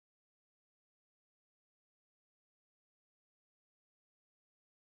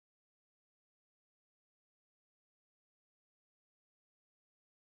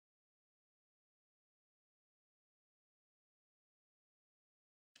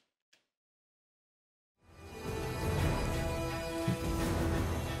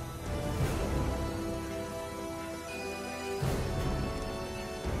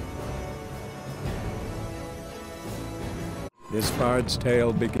This bard's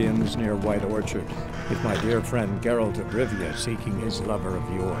tale begins near White Orchard, with my dear friend Geralt of Rivia seeking his lover of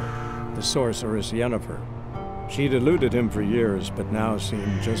yore, the sorceress Yennefer. She'd eluded him for years, but now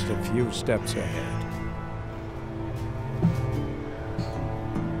seemed just a few steps ahead.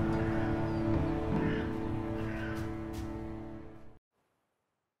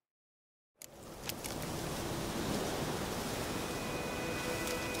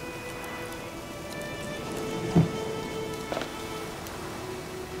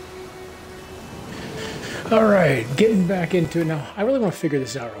 All right, getting back into it now. I really want to figure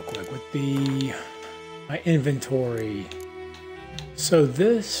this out real quick with my inventory. So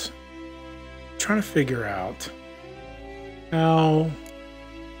this, I'm trying to figure out how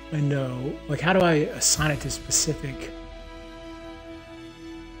I know, like, how do I assign it to specific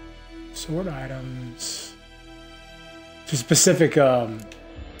sword items, to specific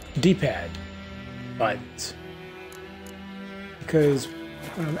D-pad buttons? Because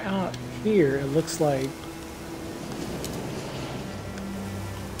when I'm out here, it looks like,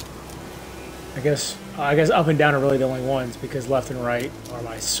 I guess up and down are really the only ones, because left and right are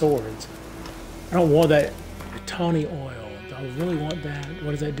my swords. I don't want that tawny oil. Do I really want that?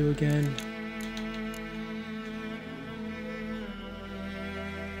 What does that do again?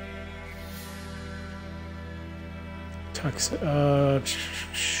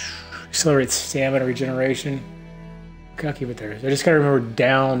 Accelerates stamina regeneration. Okay, I'll keep it there. I just gotta remember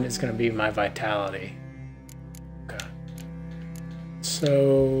down is gonna be my vitality. Okay.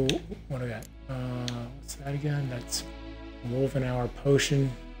 So what do I got? What's that again? That's Woven Hour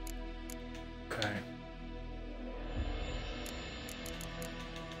Potion. Okay.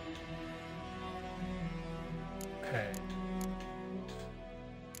 Okay.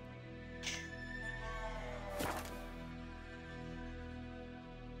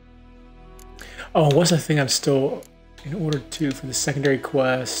 Oh, what's the thing I'm still, in order to, for the secondary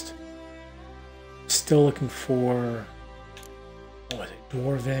quest, still looking for, what was it,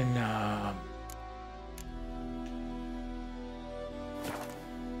 Dwarven,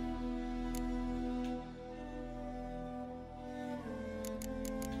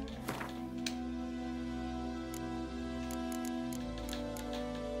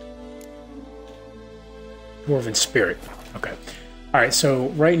 Dwarven Spirit. Okay. All right, so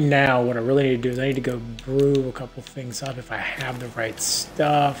right now what I really need to do is I need to go brew a couple things up if I have the right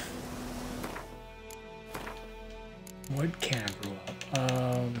stuff. What can I brew up?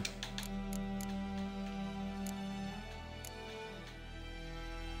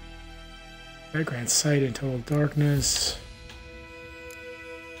 Background sight in total darkness.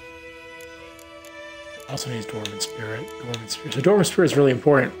 Also needs Dwarven Spirit. Dwarven Spirit. So Dwarven Spirit is really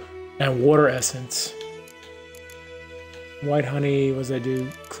important. And water essence. White honey, what does that do?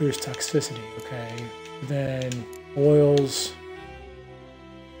 Clears toxicity, okay. Then oils.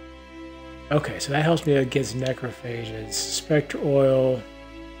 Okay, so that helps me against necrophages. Spectre oil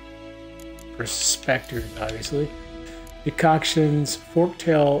for specters, obviously. Decoctions,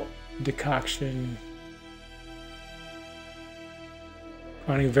 forktail decoction.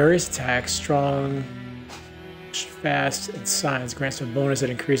 Running various attacks, strong, fast, and science grants a bonus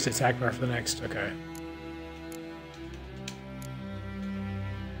that increases attack power for the next. Okay.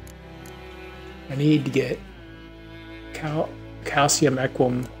 I need to get calcium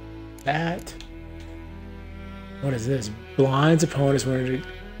equum. That. What is this? Blinds opponents when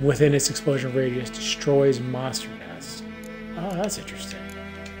within its explosion radius, destroys monster nests. Oh, that's interesting.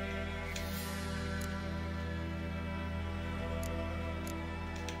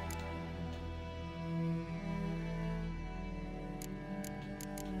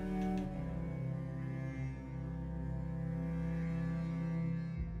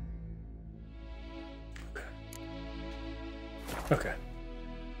 Okay.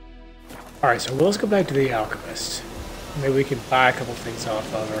 All right, so let's go back to the alchemist. Maybe we can buy a couple things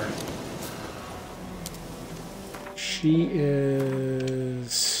off of her. She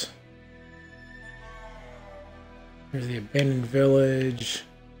is... Here's the abandoned village.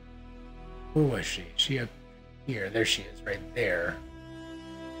 Where was she? She up here. There she is, right there.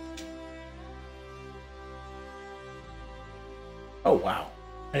 Oh, wow.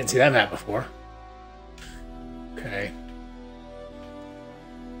 I didn't see that map before. Okay.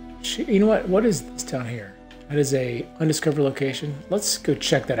 You know what? What is this down here? That is a undiscovered location. Let's go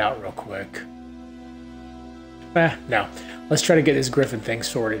check that out real quick. No. Let's try to get this griffin thing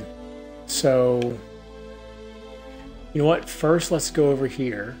sorted. So, you know what? First, let's go over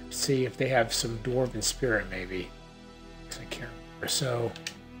here, see if they have some Dwarven Spirit, maybe. Because I can't remember. So,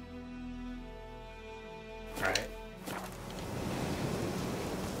 all right.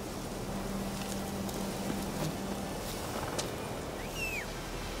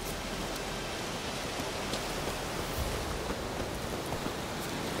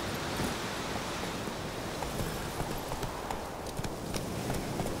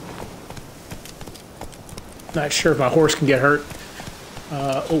 Not sure if my horse can get hurt.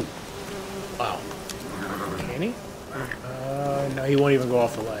 Oh, wow. Can he? No, he won't even go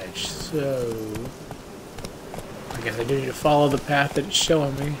off the ledge. So, I guess I do need to follow the path that it's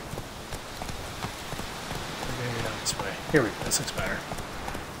showing me. Maybe not this way. Here we go. This looks better.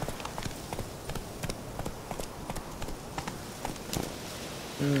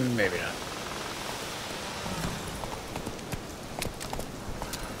 Maybe not.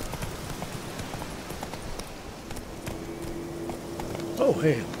 Oh,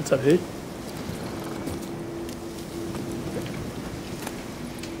 hey, what's up, dude?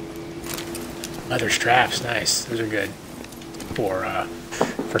 Leather straps, nice. Those are good for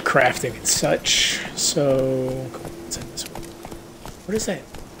crafting and such. So, what's in this one? What is that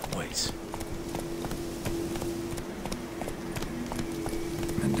noise?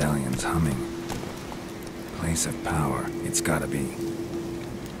 Medallion's humming. Place of power. It's gotta be.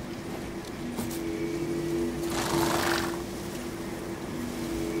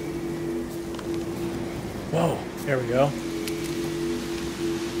 Whoa, there we go.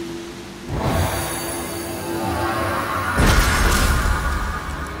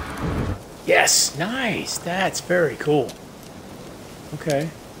 Yes, nice. That's very cool. Okay. Is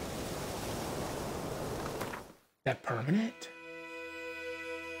that permanent?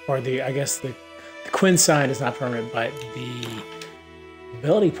 Or I guess the Quinn sign is not permanent, but the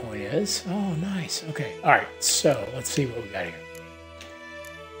ability point is. Oh, nice. Okay. All right. So let's see what we got here.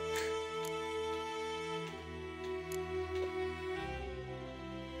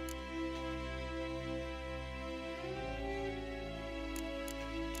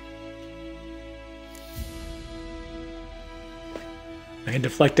 I can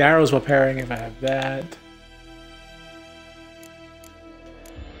deflect arrows while parrying if I have that.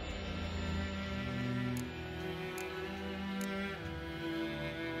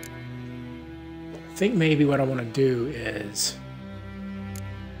 I think maybe what I want to do is...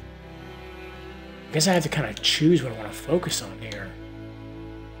 I guess I have to kind of choose what I want to focus on here.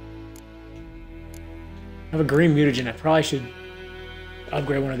 I have a green mutagen. I probably should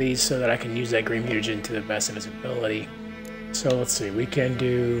upgrade one of these so that I can use that green mutagen to the best of its ability. So let's see, we can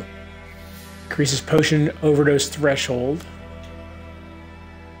do increases potion overdose threshold.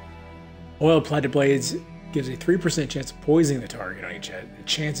 Oil applied to blades gives a 3% chance of poisoning the target on each head. The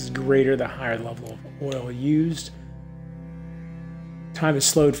chance is greater the higher level of oil used. Time is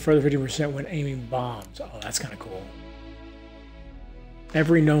slowed further 50% when aiming bombs. Oh, that's kind of cool.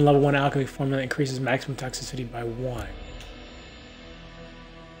 Every known level 1 alchemy formula increases maximum toxicity by 1.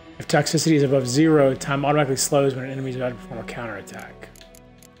 If toxicity is above 0, time automatically slows when an enemy is about to perform a counterattack.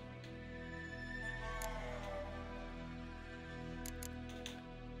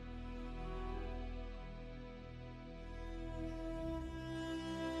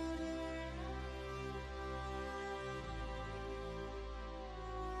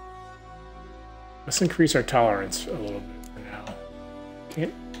 Let's increase our tolerance a little bit for now.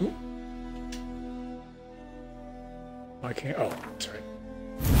 Can't. Ooh. Oh, I can't. Oh, sorry.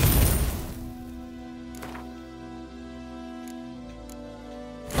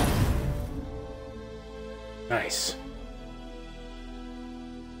 Nice.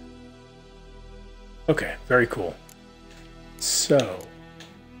 Okay, very cool. So,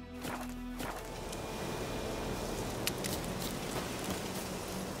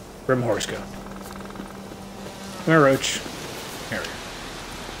 where'd my horse go? Come here, Roach. There we go.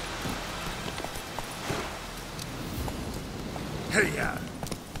 Hey, yeah.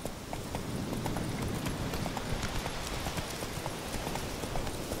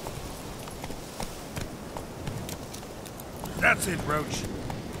 That's it, Roach.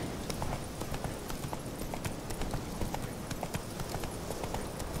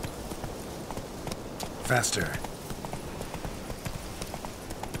 Faster.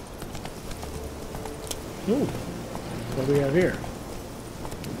 Ooh, what do we have here?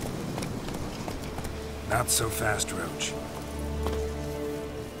 Not so fast, Roach.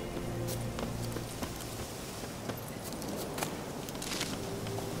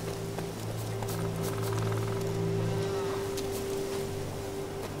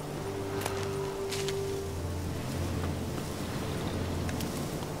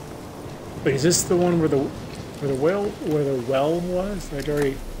 Wait, is this the one where the well was? I'd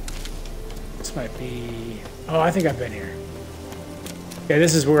already. This might be. Oh, I think I've been here. Yeah,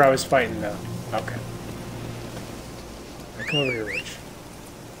 this is where I was fighting though. Okay. Right, come over here, Rich.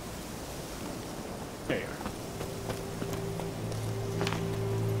 There you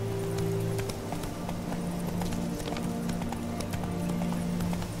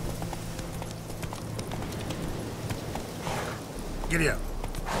Giddy up.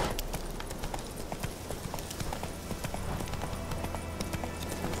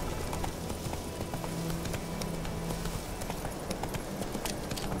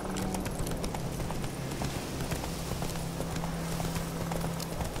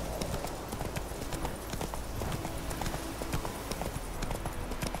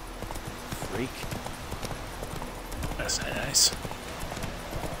 freak. That's not nice.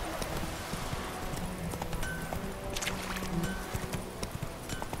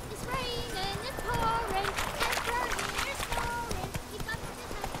 It's raining, it's pouring, it's burning, it's snoring. You got to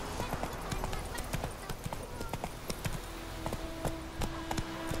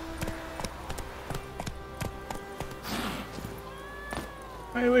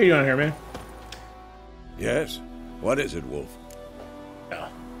Hey, what are you doing here, man? Yes? What is it, Wolf? Oh.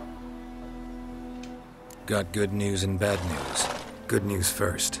 Got good news and bad news. Good news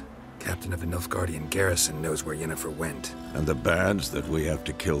first. Captain of the Nilfgaardian garrison knows where Yennefer went. And the bad's that we have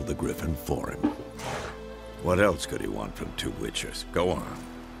to kill the Griffin for him. What else could he want from two witches? Go on.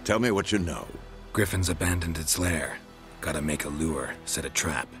 Tell me what you know. Griffin's abandoned its lair. Gotta make a lure, set a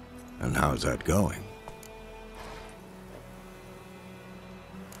trap. And how's that going?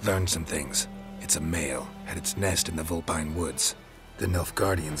 Learned some things. It's a male, had its nest in the Vulpine Woods. The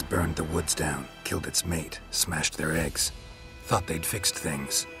Nilfgaardians burned the woods down, killed its mate, smashed their eggs. Thought they'd fixed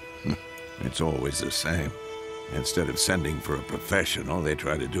things. It's always the same. Instead of sending for a professional, they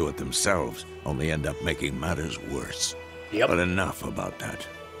try to do it themselves, only end up making matters worse. Yep. But enough about that.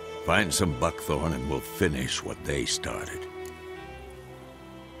 Find some buckthorn and we'll finish what they started.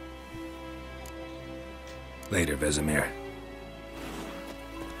 Later, Vesemir.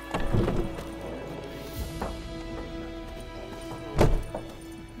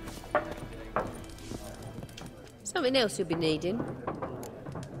 Something else you'll be needing.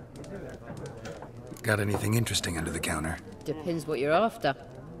 Got anything interesting under the counter? Depends what you're after.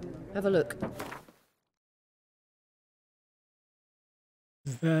 Have a look.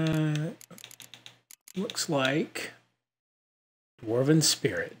 That looks like Dwarven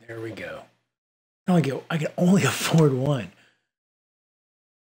Spirit. There we go. I can only afford one.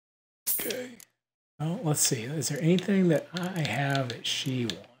 Okay. Well, let's see. Is there anything that I have that she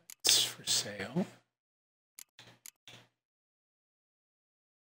wants for sale?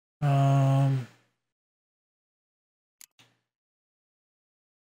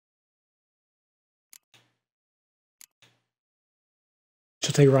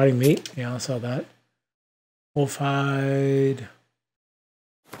 She'll take rotting meat. Yeah, I'll sell that. Wolfhide.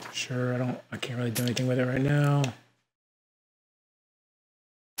 Sure, I can't really do anything with it right now.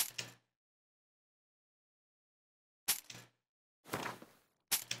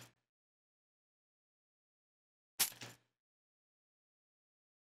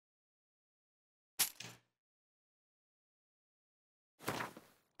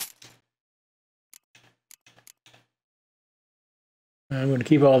 I'm going to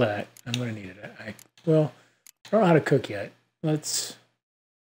keep all that. I'm going to need it. Well, I don't know how to cook yet. I'll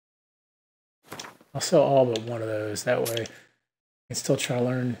sell all but one of those. That way I can still try to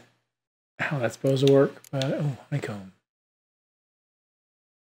learn how that's supposed to work. But, oh, honeycomb.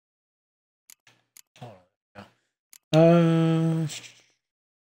 Hold on.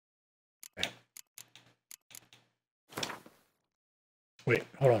 Okay. Wait,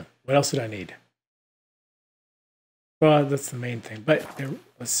 hold on. What else did I need? Well, that's the main thing, but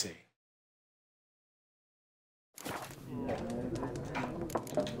let's see.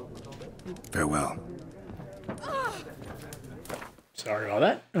 Farewell. Sorry about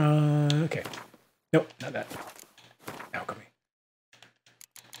that. Okay. Nope, not that. Alchemy.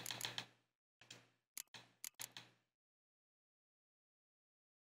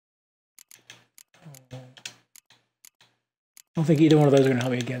 I don't think either one of those are going to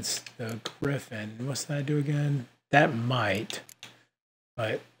help me against the Griffin. What's that do again? That might,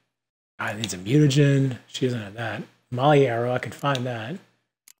 but I need some mutagen. She doesn't have that. Molly arrow, I can find that.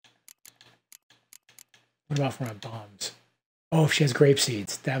 What about for my bombs? Oh, if she has grape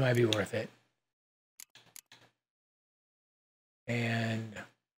seeds, that might be worth it. And of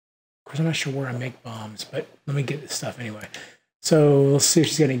course, I'm not sure where I make bombs, but let me get this stuff anyway. So let's see if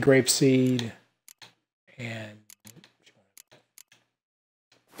she's got any grape seed. And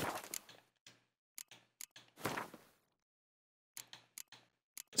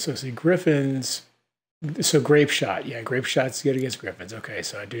so see Griffins. So grape shot. Yeah, grape shot's good against Griffins. Okay,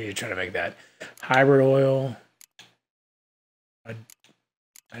 so I do need to try to make that. Hybrid oil. I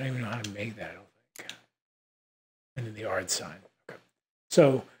don't even know how to make that, I don't think. And then the ard sign. Okay.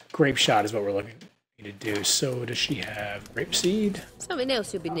 So grape shot is what we're looking to do. So does she have grape seed? Something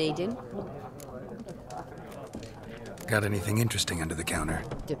else you'll be needing. Got anything interesting under the counter?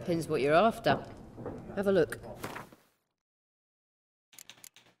 Depends what you're after. Have a look.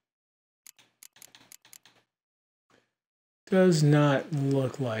 Does not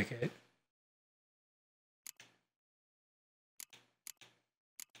look like it.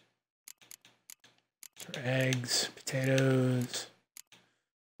 For eggs, potatoes.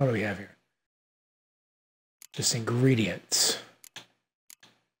 What do we have here? Just ingredients.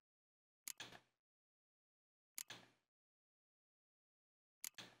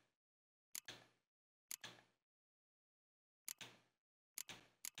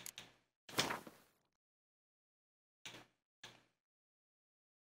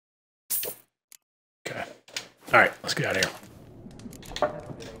 Okay. All right, let's get out of here.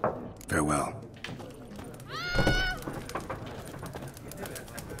 Farewell.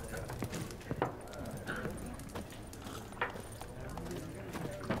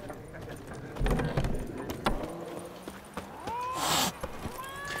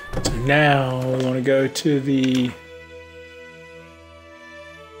 So now we want to go to the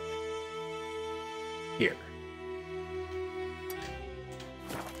here.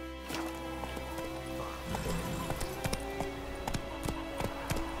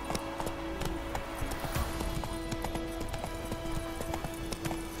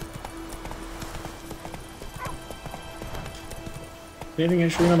 Anything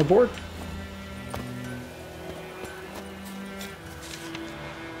interesting on the board?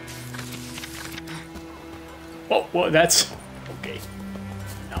 Oh, well, that's okay.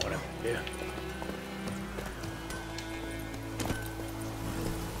 Not what I'm gonna do.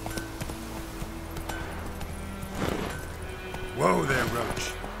 Whoa there,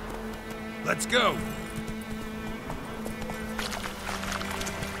 Roach. Let's go.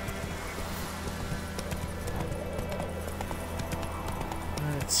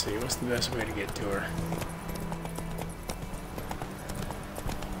 Let's see, what's the best way to get to her?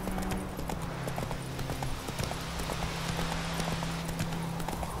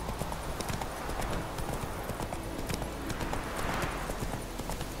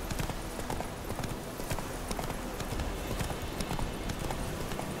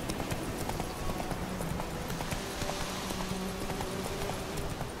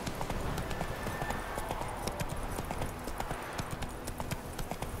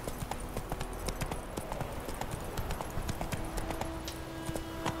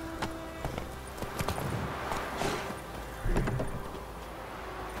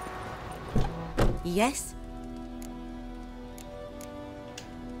 Yes?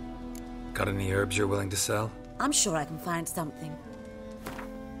 Got any herbs you're willing to sell? I'm sure I can find something.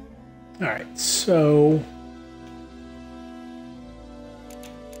 All right, so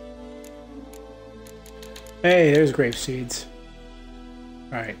hey, there's grape seeds.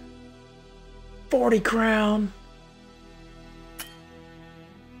 All right, 40 crown.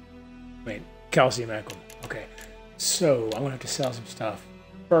 Wait, calcium equum. Okay, so I'm gonna have to sell some stuff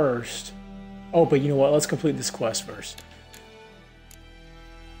first. Oh, but you know what? Let's complete this quest first.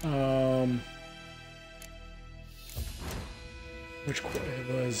 Which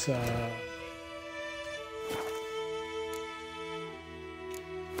it was?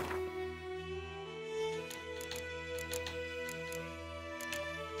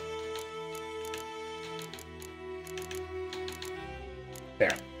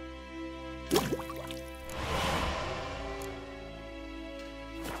 There.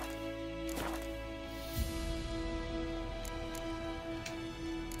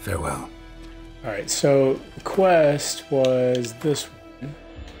 Farewell. All right, so the quest was this one.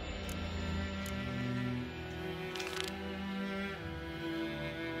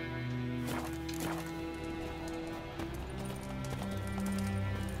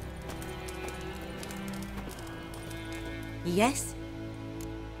 Yes?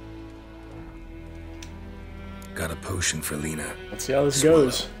 Got a potion for Lena. Let's see how this Swallow.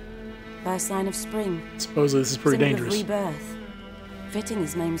 goes. First sign of spring. Supposedly this is pretty Symbol dangerous. of rebirth. Fitting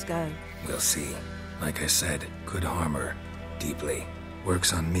as names go. We'll see. Like I said, could harm her. Deeply.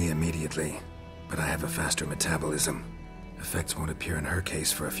 Works on me immediately. But I have a faster metabolism. Effects won't appear in her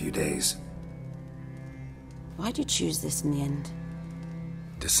case for a few days. Why'd you choose this in the end?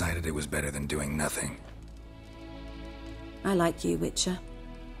 Decided it was better than doing nothing. I like you, Witcher.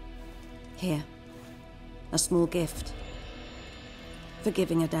 Here. A small gift. For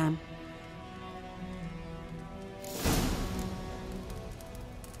giving a damn.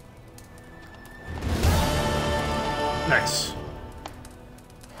 Nice.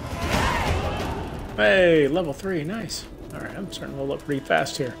 Hey, level 3, nice. All right, I'm starting to level up pretty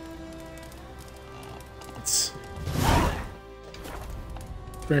fast here. It's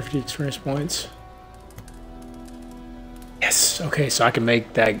 350 experience points. Yes. Okay, so I can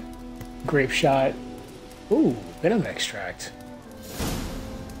make that grape shot. Ooh, venom extract.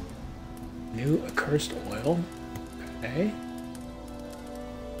 New accursed oil. Okay.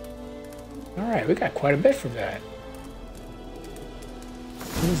 All right, we got quite a bit from that.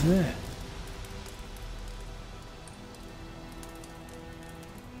 What is that?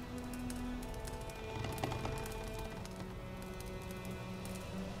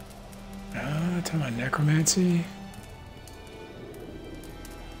 Talking about necromancy.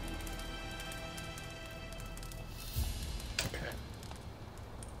 Okay.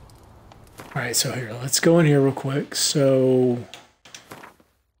 All right, so here, let's go in here real quick. So,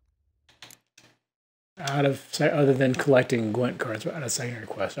 out of, other than collecting Gwent cards, out of secondary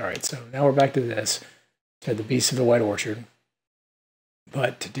quests. All right, so now we're back to this. So the Beast of the White Orchard.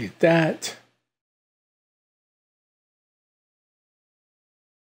 But to do that,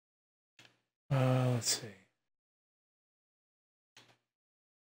 let's see.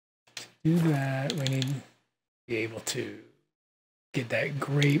 To do that, we need to be able to get that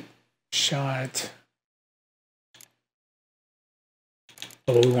grape shot.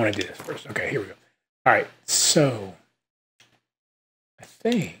 Oh, we want to do this first. Okay, here we go. All right, so I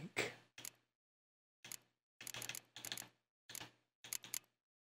think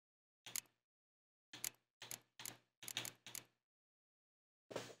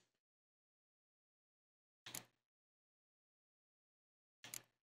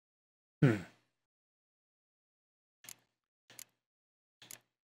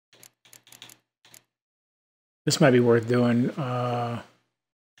this might be worth doing.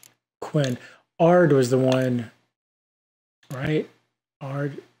 Quinn. Ard was the one, right?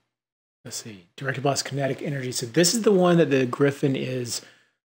 Ard. Let's see. Directed blast kinetic energy. So this is the one that the Griffin is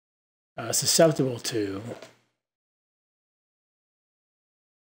susceptible to.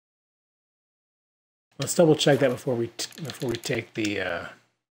 Let's double check that before we take the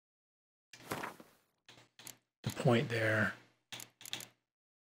point there.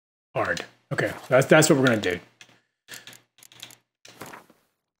 Ard. Okay, so that's what we're gonna do.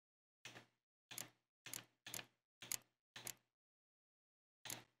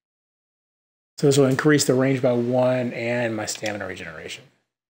 So this will increase the range by 1 and my stamina regeneration.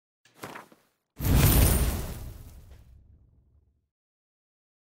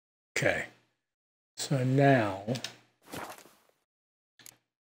 Okay. So now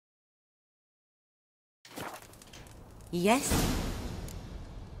Yes?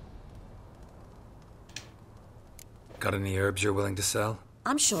 Got any herbs you're willing to sell?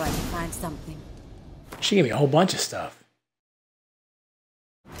 I'm sure I can find something. she gave me a whole bunch of stuff.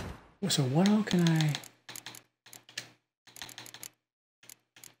 So what all can I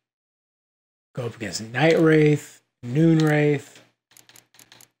go up against? Night Wraith, Noon Wraith,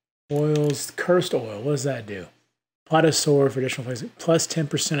 oils, cursed oil. What does that do? Plot a sword for additional places. Plus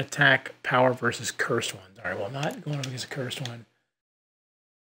 10% attack power versus cursed ones. All right, well, not going up against a cursed one.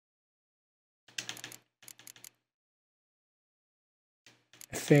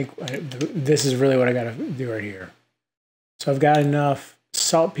 I think this is really what I got to do right here. So I've got enough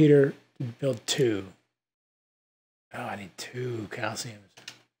saltpeter to build 2. Oh, I need 2 calciums.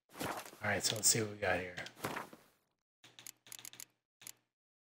 All right, so let's see what we got here.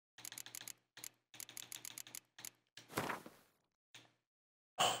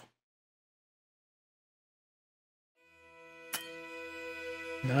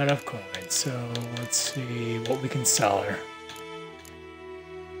 Not enough coins, so let's see what we can sell her.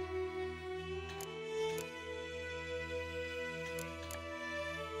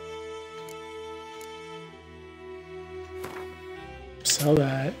 Sell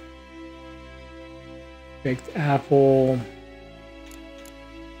that. Baked apple.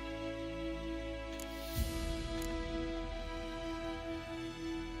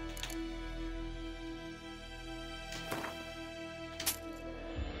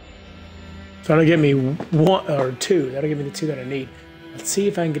 So that'll give me 1 or 2. That'll give me the 2 that I need. Let's see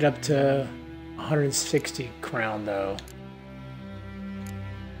if I can get up to 160 crown though.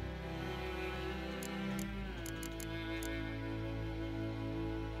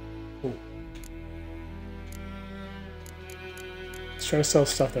 Ooh. Let's try to sell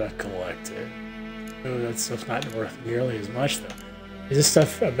stuff that I've collected. Oh, that stuff's not worth nearly as much though. Is this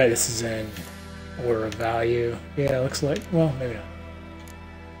stuff? I bet this is in order of value. Yeah, it looks like. Well, maybe not.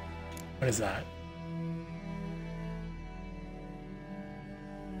 What is that?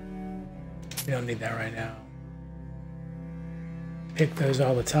 We don't need that right now. Pick those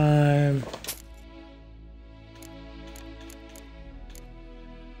all the time.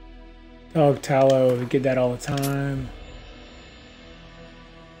 Dog tallow, we get that all the time.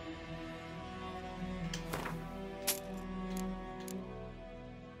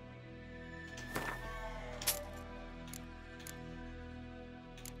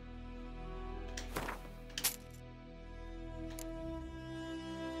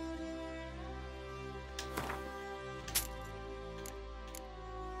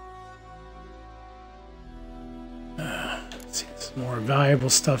 See, some more valuable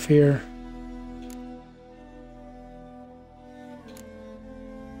stuff here.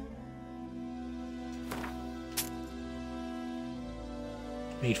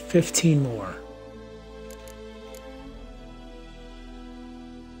 need 15 more.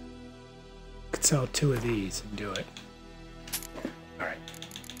 Could sell 2 of these and do it. All right.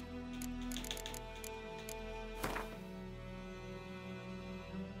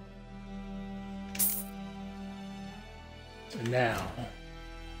 So now,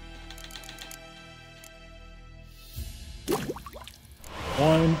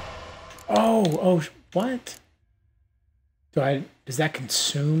 oh, what? Does that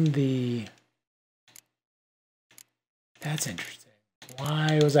consume the... That's interesting.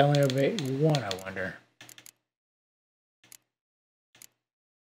 Why was I only able to make 1, I wonder?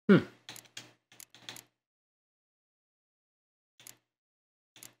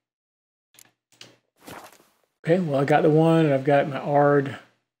 Okay, well, I got the 1, and I've got my ARD.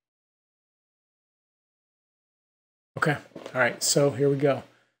 Okay, all right, so here we go.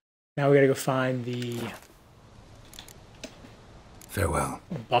 Now we gotta go find the... Farewell.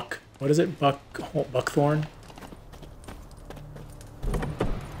 Buck. What is it? Buckthorn?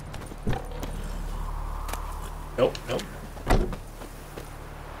 Nope.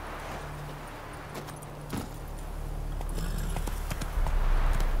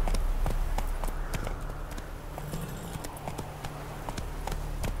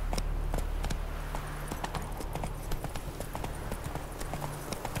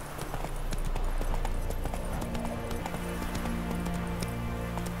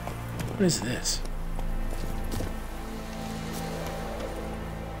 What is this?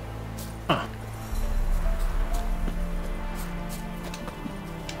 Huh.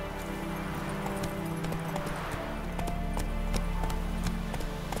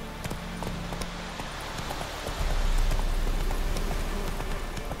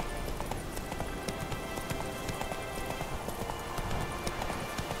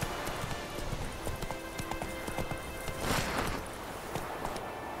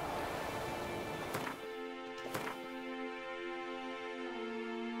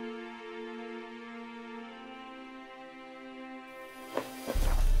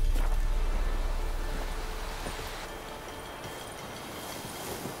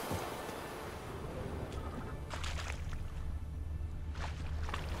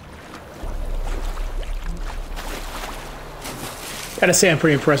 Gotta say, I'm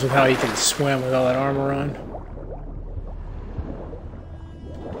pretty impressed with how he can swim with all that armor on.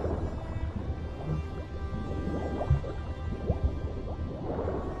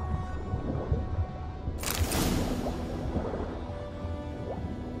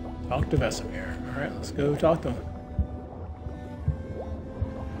 Talk to Vesemir. Alright, let's go talk to him.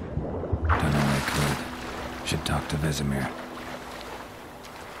 Don't know I could. Should talk to Vesemir.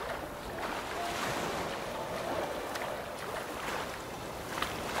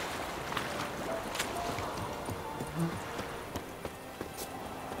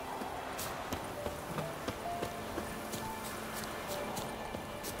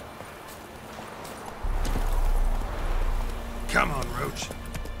 Come on, Roach.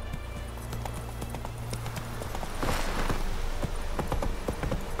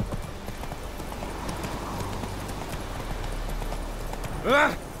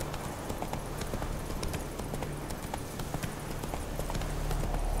 Ah!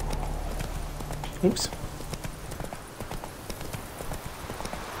 Oops.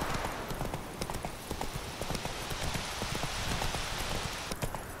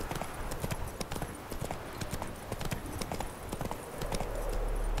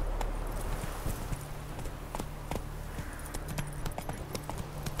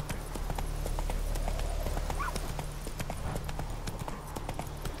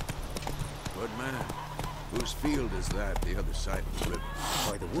 Good man. Whose field is that, the other side of the river?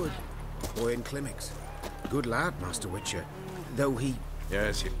 By the wood, boy in Climmix. Good lad, Master Witcher. Though he...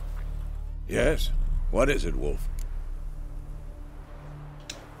 Yes, Yes? What is it, Wolf?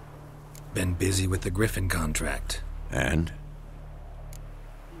 Been busy with the Griffin contract. And?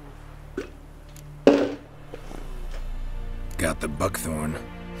 Got the buckthorn.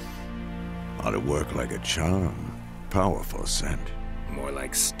 Ought to work like a charm. Powerful scent. More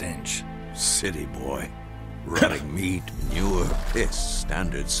like stench. City boy. Rotting meat, manure, piss,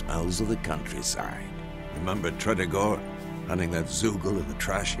 standard smells of the countryside. Remember Tredegor? Hunting that Zoogle in the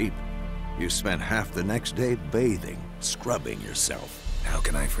trash heap? You spent half the next day bathing, scrubbing yourself. How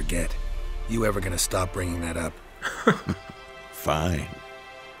can I forget? You ever gonna stop bringing that up? Fine.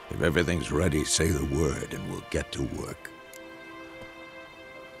 If everything's ready, say the word and we'll get to work.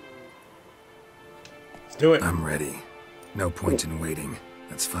 Let's do it. I'm ready. No point in waiting.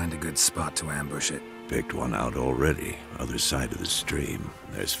 Let's find a good spot to ambush it. Picked one out already, other side of the stream.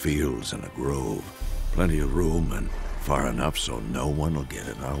 There's fields and a grove. Plenty of room and Far enough so no one will get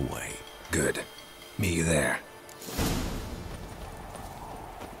in our way. Good. Meet you there.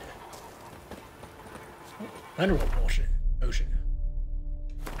 Underworld ocean.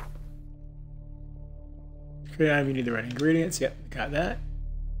 Create item, you need the right ingredients. Yep, got that.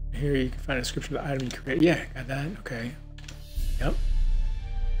 Here you can find a description of the item you create. Yeah, got that. Okay. Yep.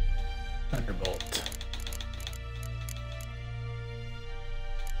 Thunderbolt.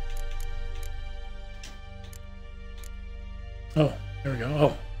 Oh, there we go.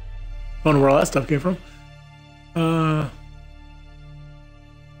 Oh. I don't know where all that stuff came from.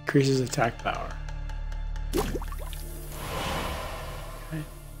 Increases attack power. Okay.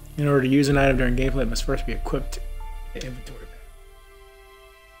 In order to use an item during gameplay, it must first be equipped in the inventory bag.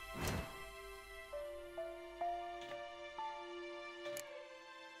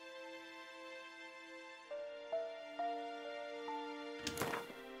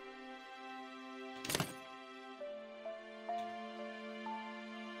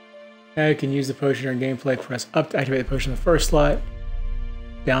 Now you can use the potion during gameplay. Press up to activate the potion in the first slot,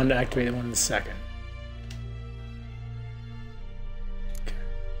 down to activate the one in the second. Okay.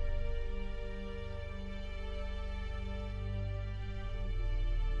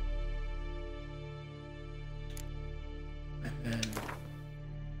 And then,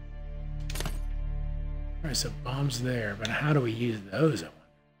 all right, so bombs there, but how do we use those?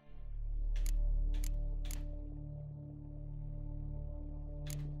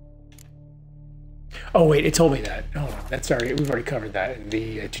 Oh wait, it told me that. Oh, that's already, we've already covered that in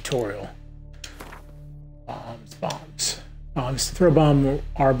the tutorial. Bombs. Throw a bomb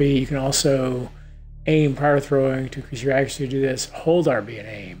RB. You can also aim prior to throwing to increase your accuracy. To do this, hold RB and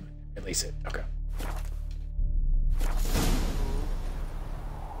aim. Release it. Okay.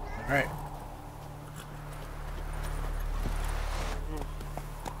 All right.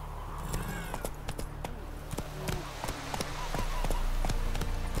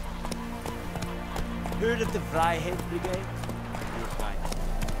 Heard of the Fryhead Brigade? You're fine.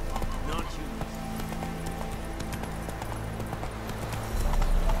 Not you.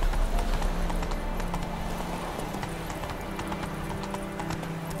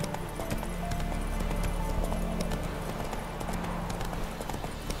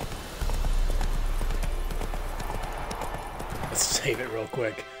 Let's save it real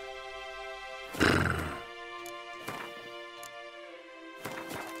quick.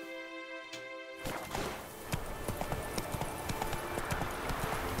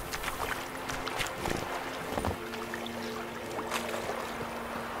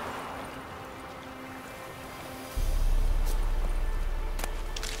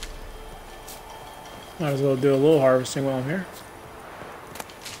 Might as well do a little harvesting while I'm here.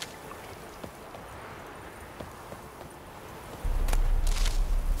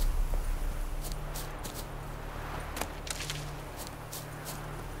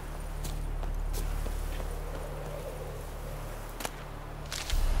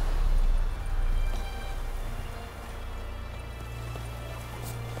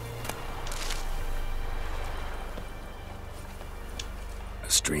 A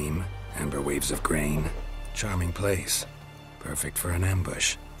stream, amber waves of grain. Charming place. Perfect for an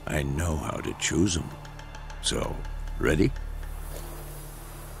ambush. I know how to choose them. So, ready?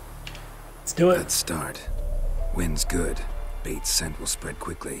 Let's do it. Let's start. Wind's good. Bait's scent will spread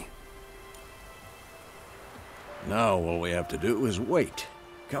quickly. Now all we have to do is wait.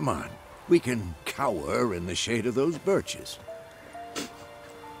 Come on. We can cower in the shade of those birches.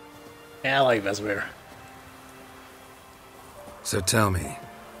 Yeah, I like Vesper. So tell me,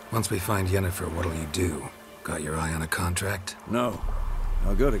 once we find Yennefer, what'll you do? Got your eye on a contract? No.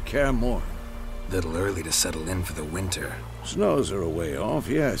 I'll go to Kaer Morhen. Little early to settle in for the winter. Snows are a way off,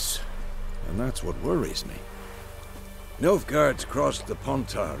 yes. And that's what worries me. Nilfgaard's crossed the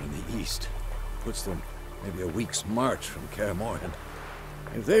Pontar in the east. Puts them maybe a week's march from Kaer Morhen.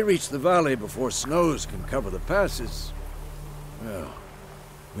 If they reach the valley before snows can cover the passes, well,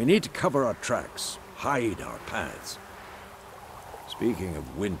 we need to cover our tracks, hide our paths. Speaking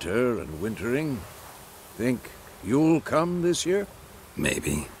of winter and wintering, think you'll come this year?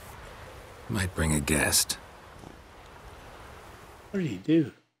 Maybe. Might bring a guest. What did he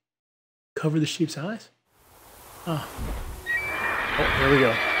do? Cover the sheep's eyes? Oh. Oh, here we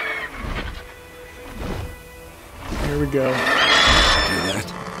go. Here we go. Hear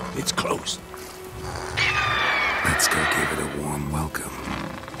that? It's close. Let's go give it a warm welcome.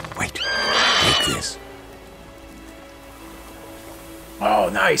 Wait, take this. Oh,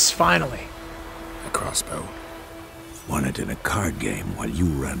 nice, finally. A crossbow. Won it in a card game while you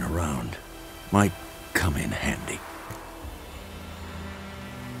ran around. Might come in handy.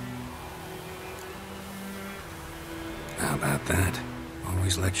 How about that?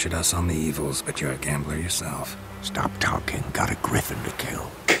 Always lectured us on the evils, but you're a gambler yourself. Stop talking. Got a griffin to kill.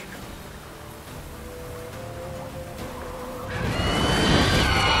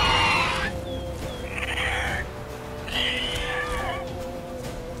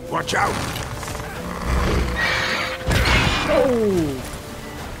 Watch out! Oh!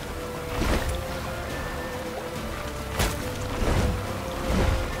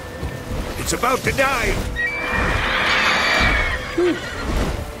 It's about to die!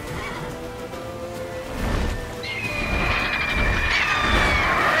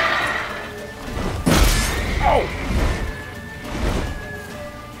 Oh!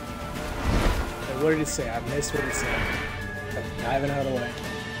 What did it say? I missed what it said. I'm diving out of the way.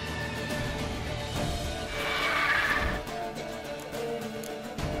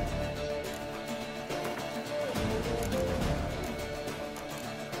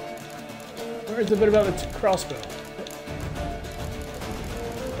 Where's the bit about the crossbow?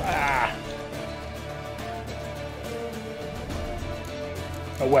 Ah!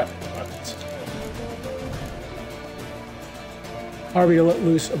 A weapon. Weapons. However, you let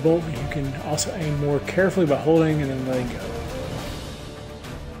loose a bolt, you can also aim more carefully by holding and then letting go.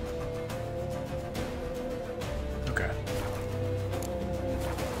 Okay.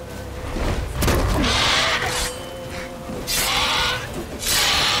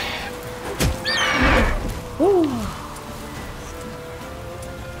 Woo!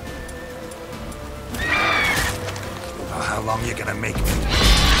 Oh, how long you gonna make me?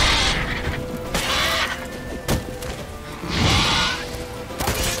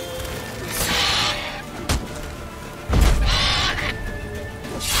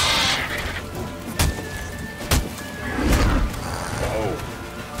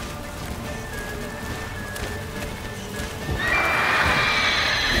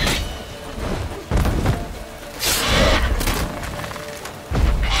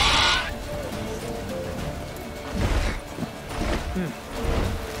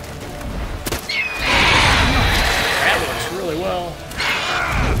 That looks really well.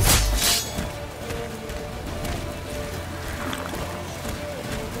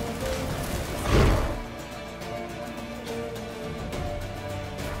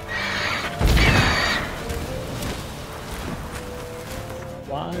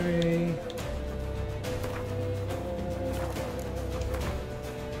 Why?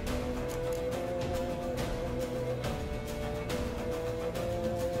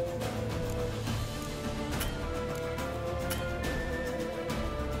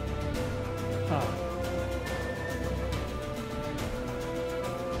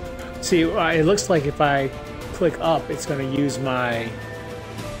 See, it looks like if I click up, it's going to use my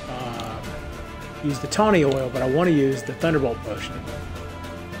use the tawny oil, but I want to use the thunderbolt potion.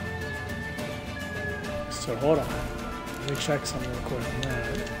 So hold on, let me check something real quick on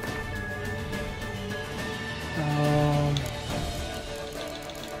that.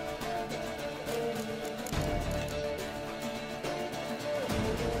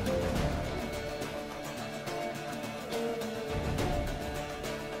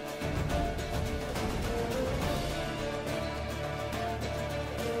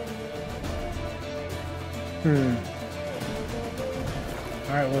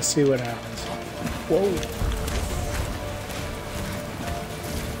 Alright, let's see what happens. Whoa.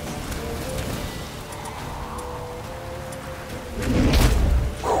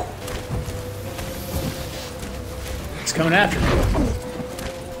 It's coming after me.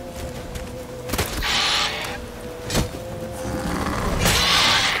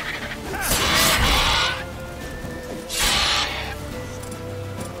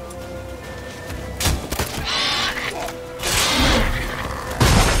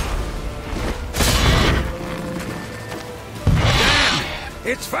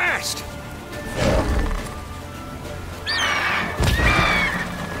 It's fast!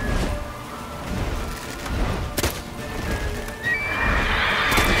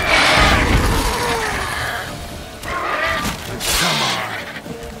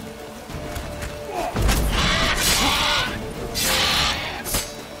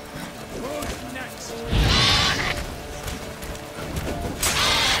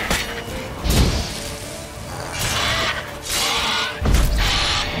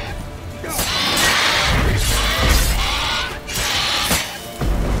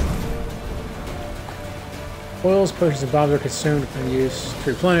 Oils, potions, and bombs are consumed and used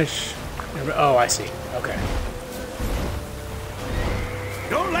to replenish. Oh, I see. Okay.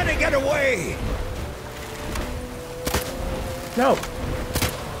 Don't let it get away! No.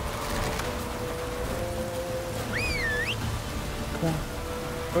 Come on.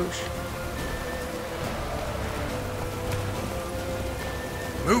 Approach.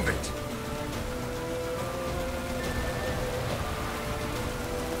 Move it!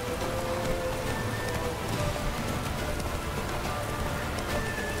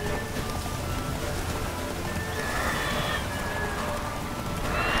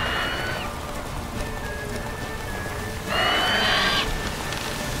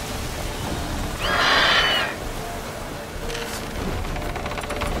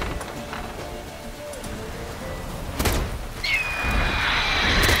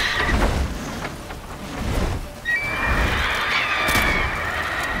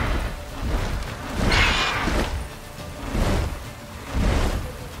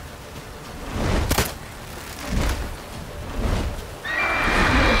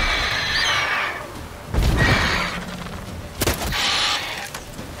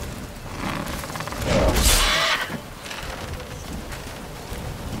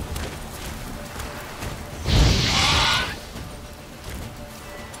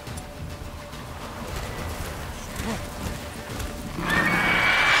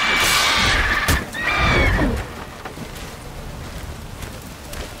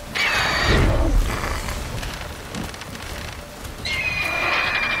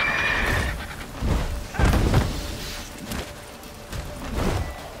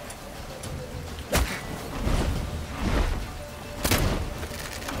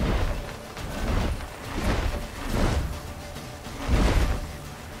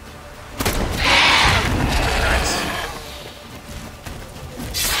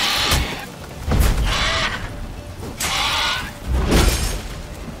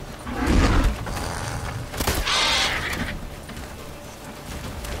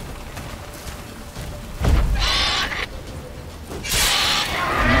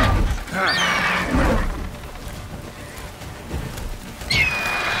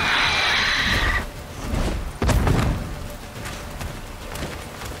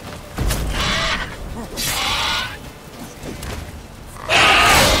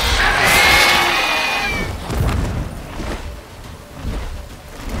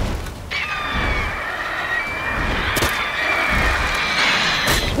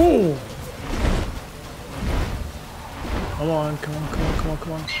 Ooh. Come on, come on, come on, come on,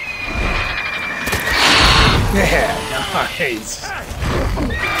 come on. Yeah, nice.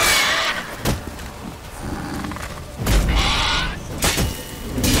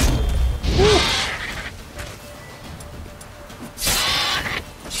 Woo.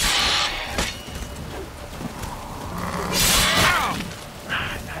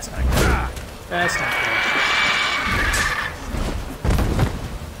 That's not good. That's not good.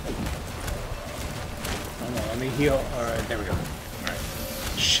 Let me heal. Alright, there we go. Alright.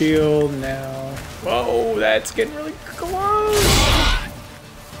 Shield now. Whoa, that's getting really close.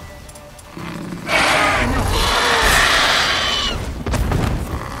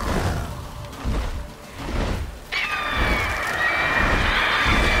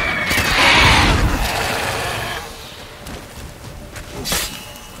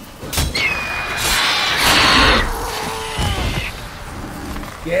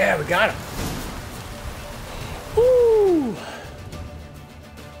 Yeah, we got him. Woo!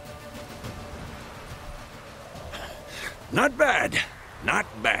 Not bad. Not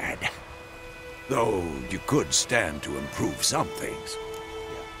bad. Though you could stand to improve some things.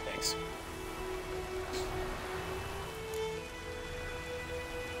 Yeah, thanks.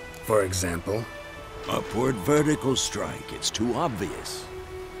 For example? Upward vertical strike. It's too obvious.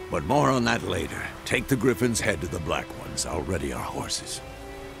 But more on that later. Take the Griffin's head to the Black Ones. I'll ready our horses.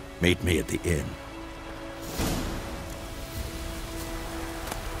 Meet me at the inn.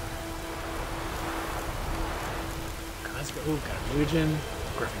 Ooh, got a Mugen,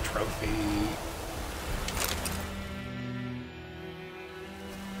 Griffin Trophy.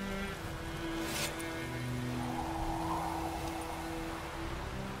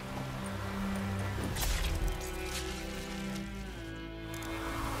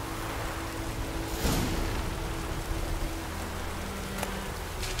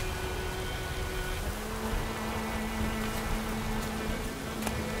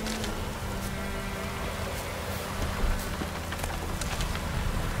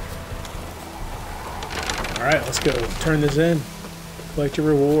 All right, let's go. Turn this in. Collect your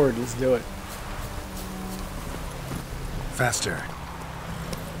reward. Let's do it. Faster.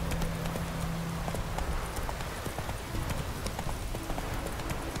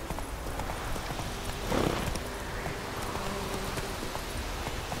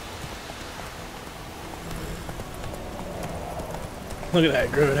 Look at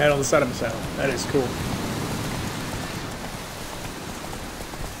that Griffin head on the side of his saddle. That is cool.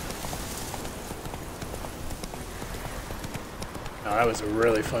 that was a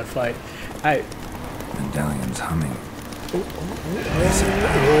really fun fight. I. Medallion's humming.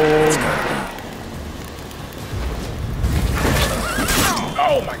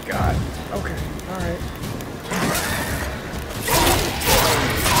 Oh my god. Okay. Alright.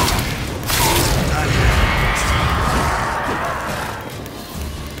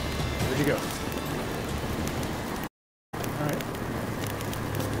 Where'd you go? Alright.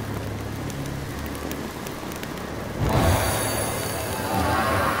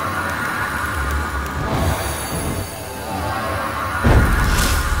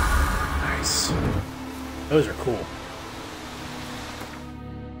 Nice. Those are cool.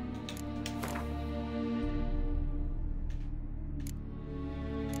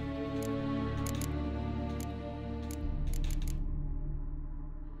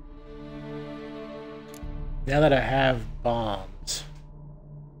 Now that I have bombs,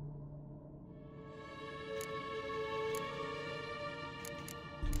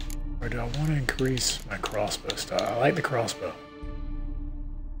 or do I want to increase my crossbow style? I like the crossbow.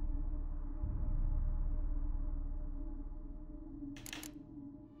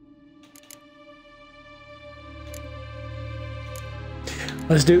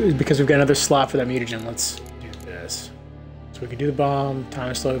 Let's do it because we've got another slot for that mutagen. Let's do this. So we can do the bomb,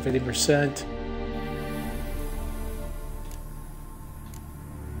 time slow 50%.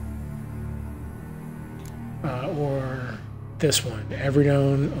 Or this one, every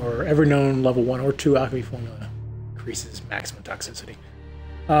known level 1 or 2 alchemy formula increases maximum toxicity.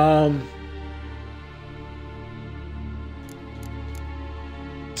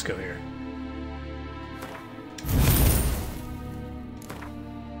 Let's go here.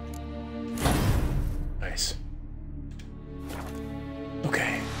 Nice.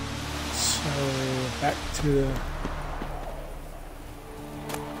 Okay, so back to the.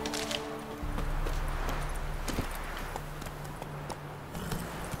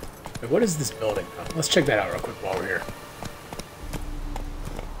 What is this building? Oh, let's check that out real quick while we're here.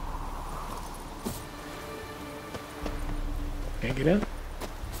 Can't get in?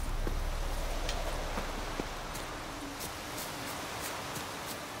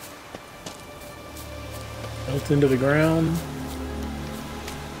 Built into the ground.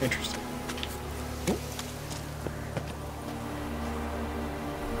 Interesting.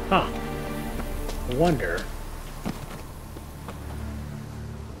 Huh. I wonder.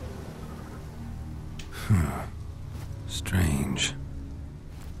 Strange.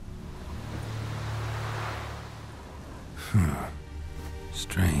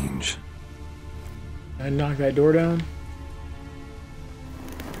 Strange. Did I knock that door down?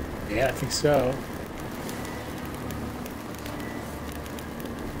 Yeah, I think so.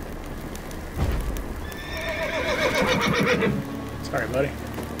 Sorry, buddy.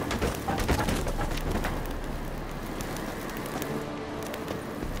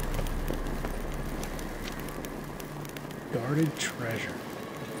 Guarded treasure.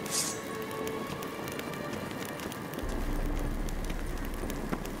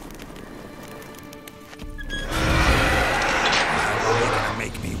 You're gonna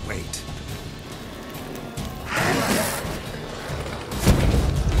make me wait.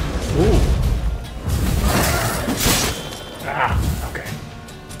 Ooh. Ah, okay.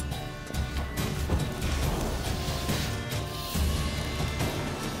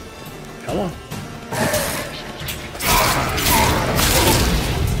 Come on.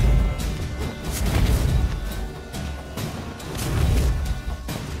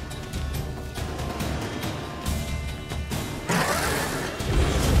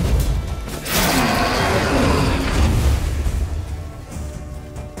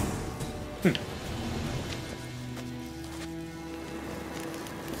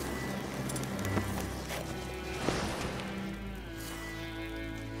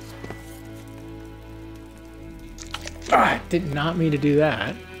 I did not mean to do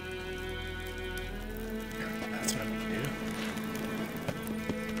that. That's what I'm gonna do.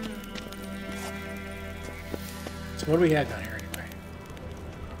 So what do we have down here anyway?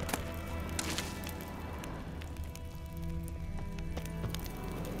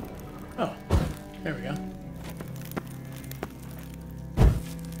 Oh, there we go.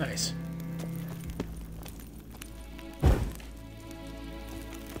 Nice.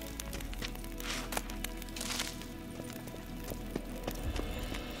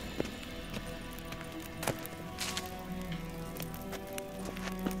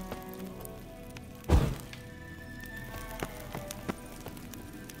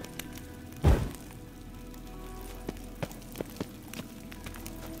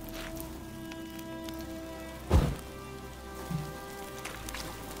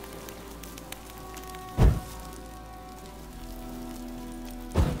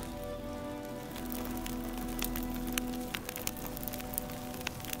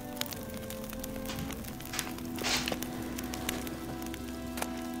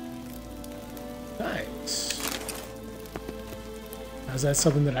 is that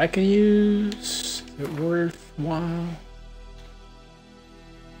something that I can use? Is it worthwhile?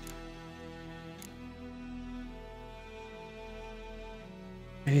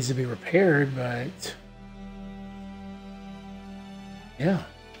 It needs to be repaired, but yeah.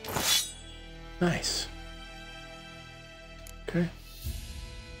 Nice. Okay.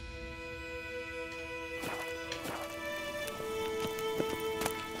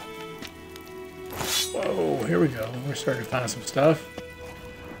 Whoa, here we go. We're starting to find some stuff.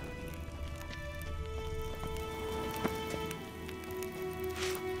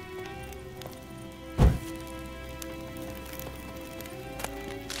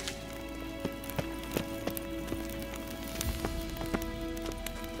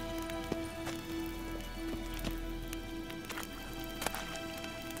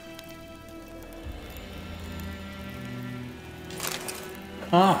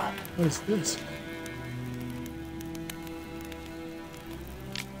 Ah, what is this?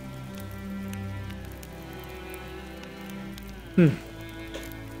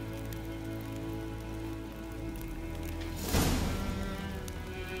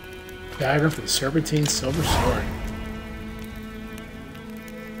 Diagram for the Serpentine Silver Sword.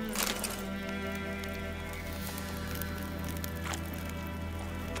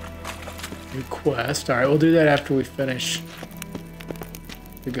 New quest. Alright, we'll do that after we finish.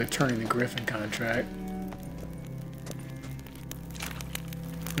 We go turning the Griffin contract.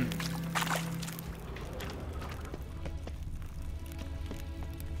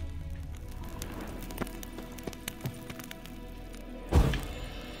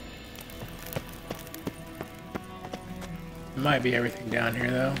 Might be everything down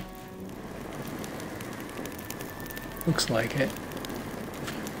here, though. Looks like it.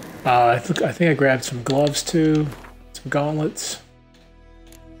 I think I grabbed some gloves too, some gauntlets.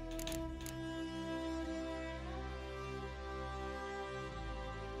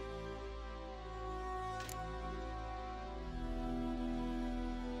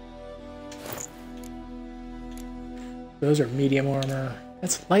 Those are medium armor.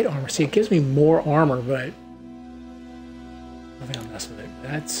 That's light armor. See, it gives me more armor, but I think I'll mess with it.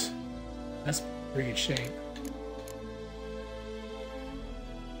 That's pretty good shape.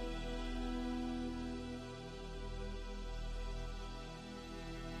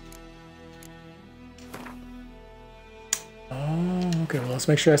 Oh, okay. Well, let's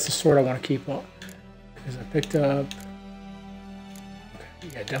make sure that's the sword I want to keep on. Because I picked up. Okay,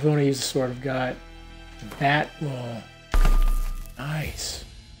 yeah, definitely want to use the sword I've got. That will. Nice.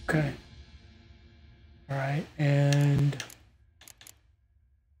 Okay. All right, and.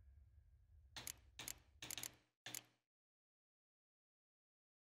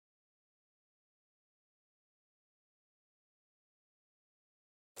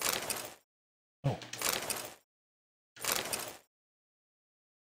 Oh.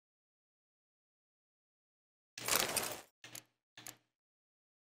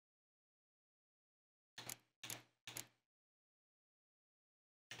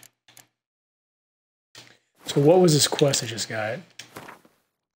 So what was this quest I just got?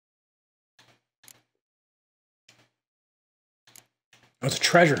 Oh, it's a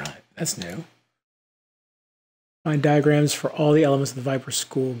treasure hunt. That's new. Find diagrams for all the elements of the Viper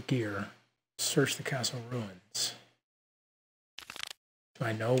School gear. Search the castle ruins. Do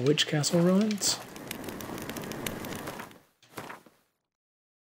I know which castle ruins?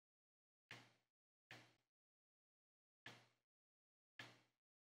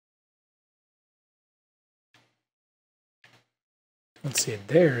 Don't see it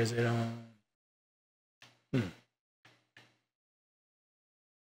there. Is it on? It's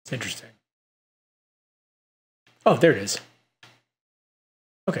interesting. Oh, there it is.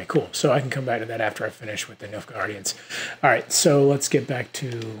 Okay, cool. So I can come back to that after I finish with the Nilfgaardians. All right, so let's get back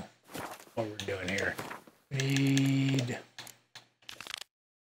to what we're doing here. We need...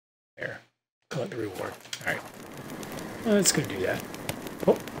 There. Collect the reward. All right. Let's go do that.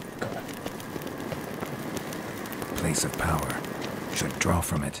 Oh, come on. Place of power. Should draw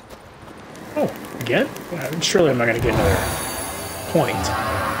from it. Oh, again? Surely I'm not going to get another point.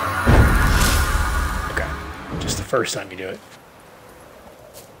 Okay. Just the first time you do it.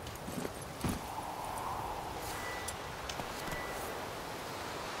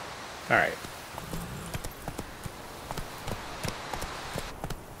 All right.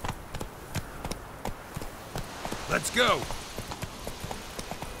 Let's go.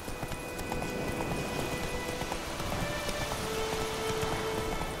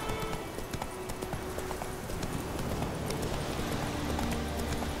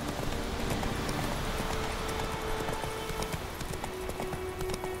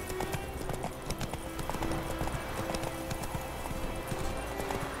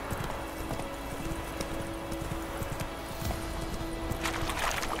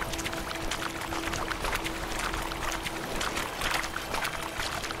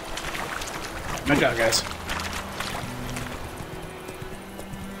 Good job, guys.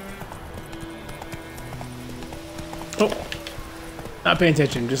 Oh, not paying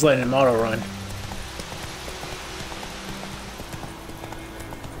attention, just letting him auto run.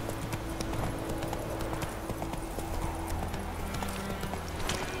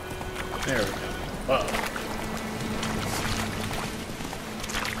 There we go. Uh-oh.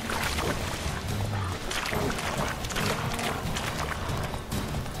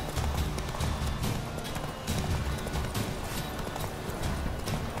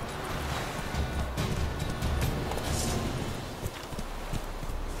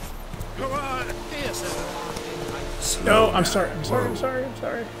 No, I'm sorry. I'm sorry.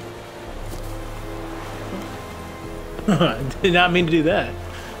 Did not mean to do that.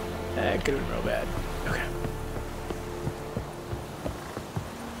 That could have been real bad. Okay.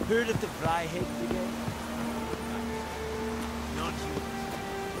 Heard of the Vryhead Brigade? Not you.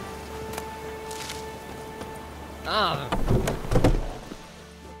 Ah,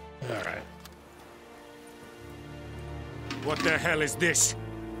 All right. What the hell is this?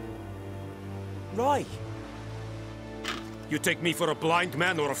 Right. You take me for a blind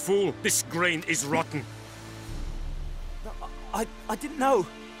man or a fool? This grain is rotten. I didn't know.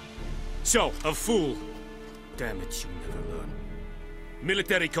 So, a fool. Damn it, you never learn.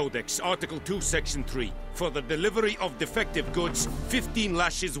 Military Codex, Article 2, Section 3. For the delivery of defective goods, 15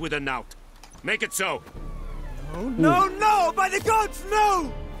 lashes with a knout. Make it so. No, no! By the gods,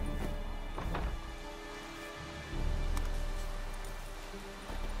 no!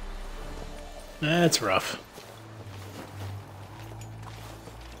 That's rough.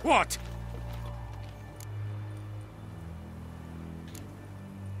 What?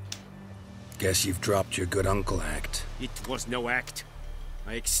 Guess you've dropped your good uncle act. It was no act.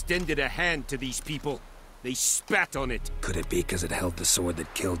 I extended a hand to these people. They spat on it. Could it be because it held the sword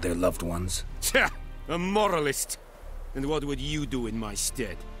that killed their loved ones? Tja, a moralist. And what would you do in my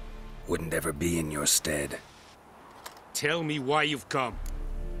stead? Wouldn't ever be in your stead. Tell me why you've come.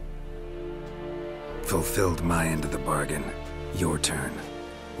 Fulfilled my end of the bargain. Your turn.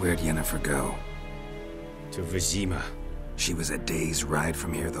 Where'd Yennefer go? To Vizima. She was a day's ride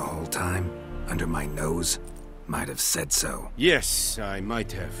from here the whole time? Under my nose? Might have said so. Yes, I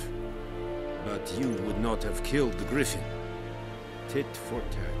might have. But you would not have killed the griffin. Tit for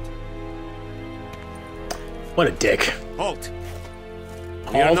tat. What a dick. Halt!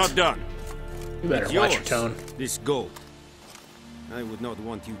 We are Halt. not done. You better It's watch your yours, tone. This gold. I would not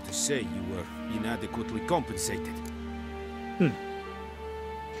want you to say you were inadequately compensated.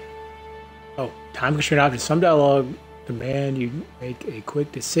 Oh, time constraint option. Some dialogue demand you make a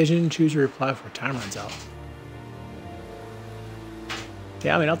quick decision. Choose your reply before time runs out.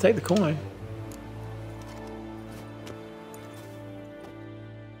 Yeah, I mean, I'll take the coin.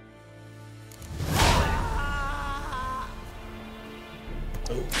 Oh,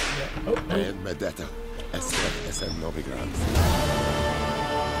 yeah. Oh, oh. Medetta, SM Novigrad.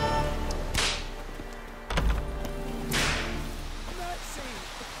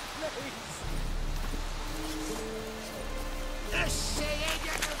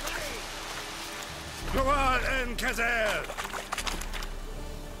 Go on, Kazel!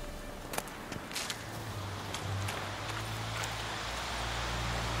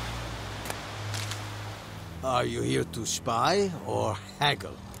 Are you here to spy or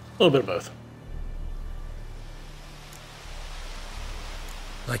haggle? A little bit of both.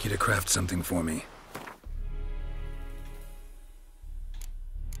 I'd like you to craft something for me.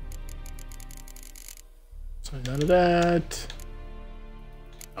 So none of that.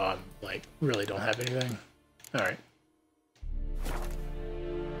 Oh, I'm like, really don't have anything. All right.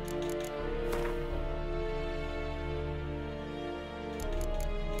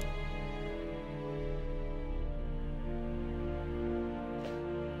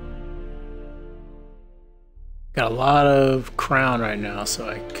 Got a lot of crown right now, so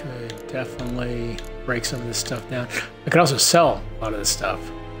I could definitely break some of this stuff down. I could also sell a lot of this stuff.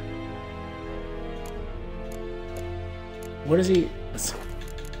 What is he? Let's see.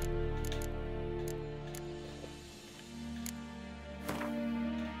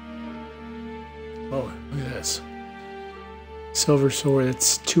 Oh, look at this. Silver sword,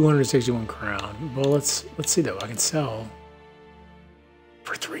 that's 261 crown. Well, let's see though. I can sell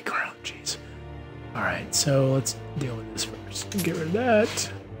for 3 crown. Jeez. All right, so let's deal with this first. Get rid of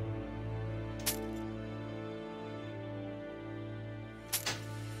that.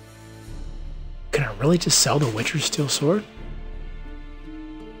 Can I really just sell the Witcher's Steel Sword?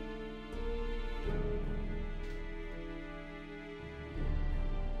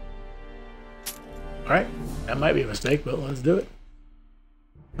 All right, that might be a mistake, but let's do it.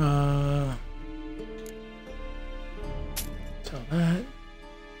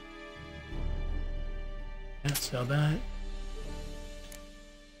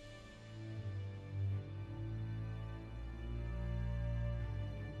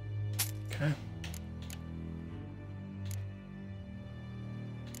 Okay.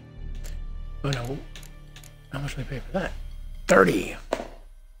 Oh no. How much do we pay for that? 30.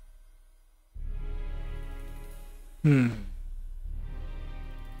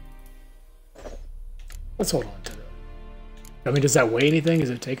 Let's hold on to that. I mean, does that weigh anything? Is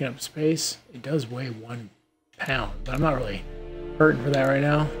it taking up space? It does weigh 1 pound, but I'm not really hurting for that right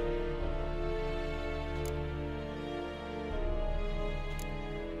now.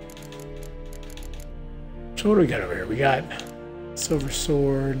 So what do we got over here? We got silver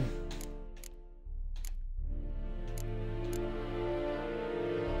sword.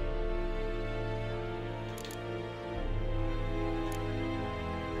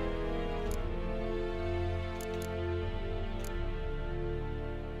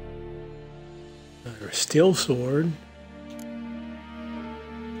 Another steel sword.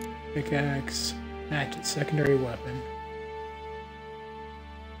 Pickaxe. Hatchet. Secondary weapon.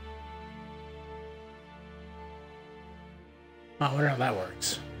 Oh, I wonder how that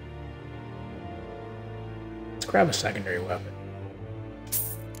works. Let's grab a secondary weapon.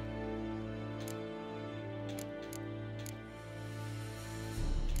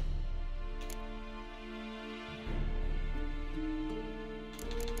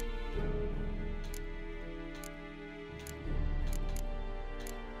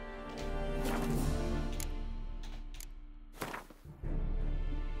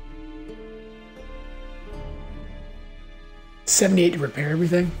 $78 to repair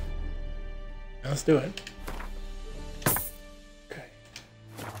everything? Let's do it. Okay.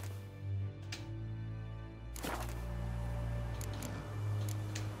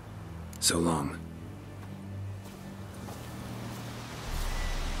 So long.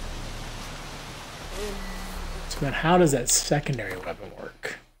 So then how does that secondary weapon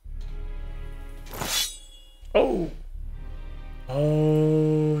work? Oh!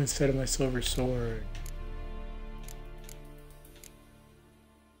 Oh, instead of my silver sword.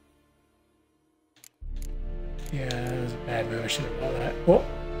 Yeah, that was a bad move. I should have bought that. Oh,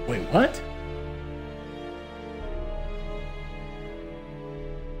 wait, what?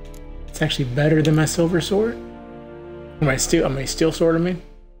 It's actually better than my silver sword? My steel sword, I mean?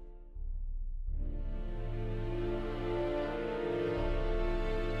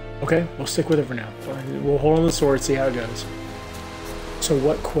 Okay, we'll stick with it for now. We'll hold on the sword, see how it goes. So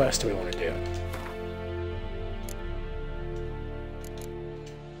what quest do we want to do?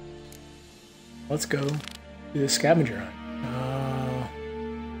 Let's go do the scavenger hunt.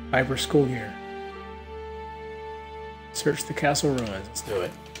 Hyper school gear. Search the castle ruins. Let's do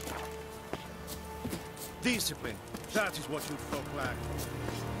it. Discipline. That is what you folk lack.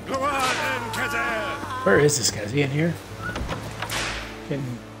 Go on, Enkazer! Where is this guy? Is he in here?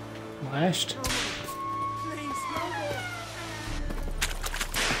 Getting lashed?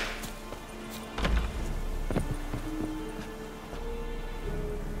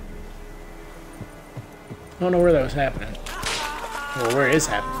 I don't know where that was happening. Well, where it is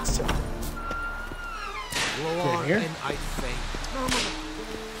happening still. In here? I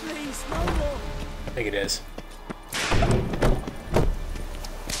think it is.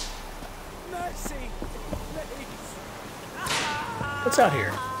 What's out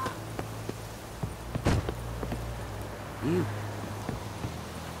here?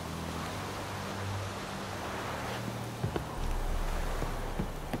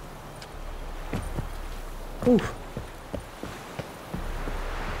 Oof.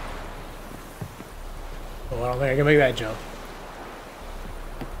 Oh, I don't think I can make that jump.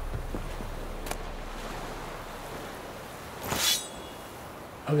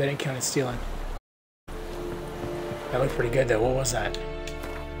 Oh, they didn't count as stealing. That looked pretty good though. What was that?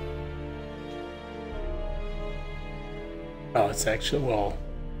 Oh, it's actually, well,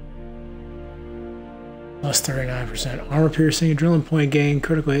 plus 39%. Armor piercing, adrenaline point gain,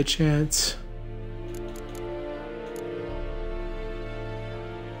 critical hit chance.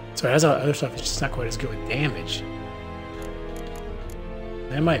 So it has other stuff, it's just not quite as good with damage.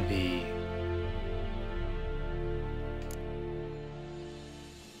 That might be...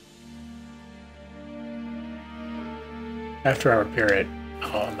 After I repair it,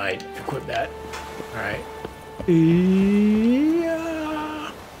 I might equip that. Alright. Yeah.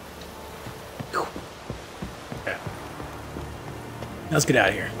 Okay. Let's get out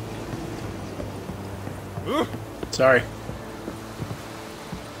of here. Sorry.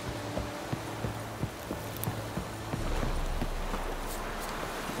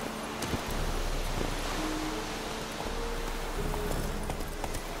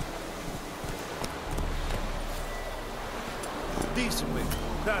 Decently.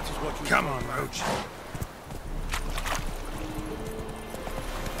 That is what you... Come on, Roach.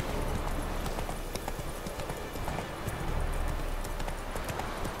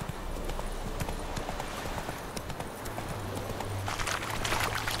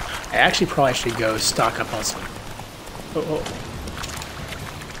 I actually probably should go stock up on some. Oh, oh.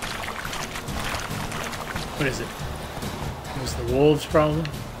 What is it? It was the wolves' problem?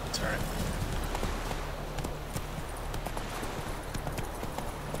 It's alright.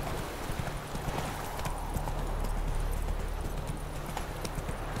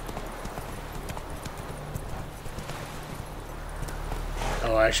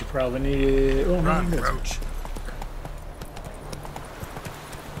 Oh, I should probably need it. Oh, Run, no, Roach.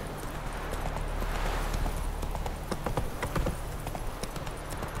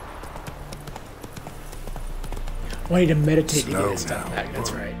 I need to meditate to get Slow this stuff now. back.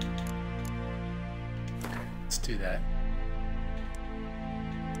 That's right. Let's do that.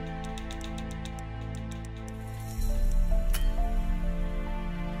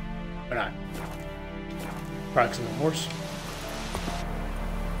 Why not? Proximate horse.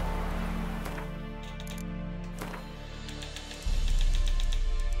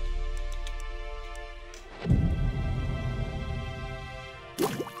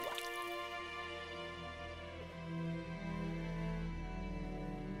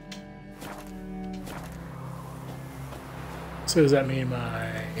 So does that mean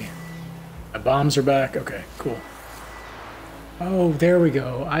my bombs are back? Okay, cool. Oh, there we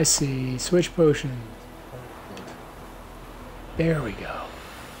go. I see. Switch potion. There we go.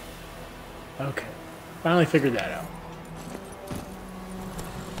 Okay. Finally figured that out.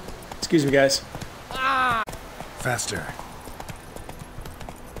 Excuse me, guys. Faster.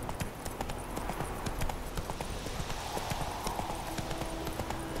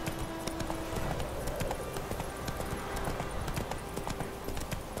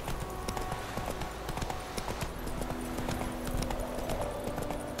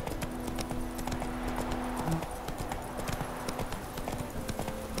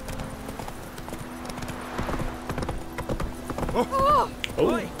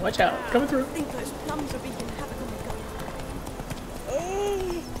 Oh, watch out. Coming through. I think those plums are wreaking havoc on the garden.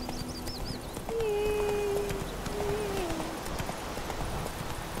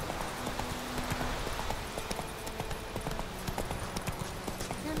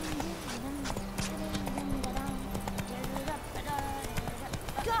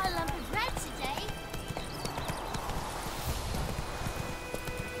 Got a lump of bread today.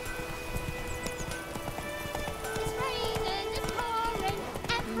 It's raining, it's pouring,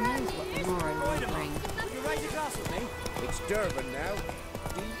 and running. You raise a glass with me? It's Durban now.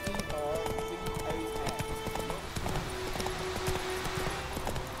 D-E-R-V-A-N.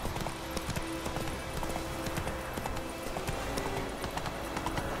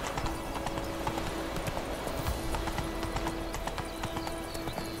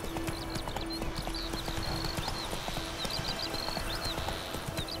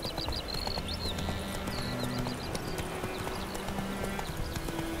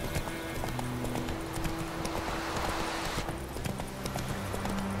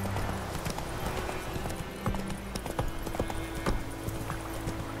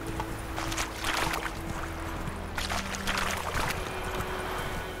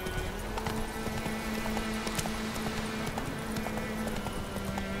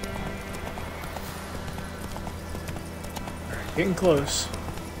 Getting close.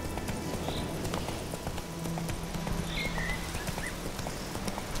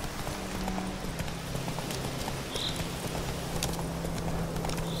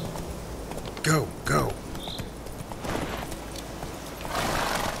 Go, go.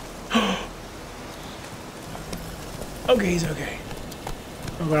 Okay, he's okay.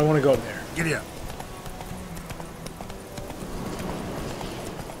 Oh, but I want to go up there. Giddy up.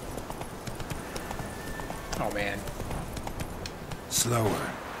 Oh, man. Slower.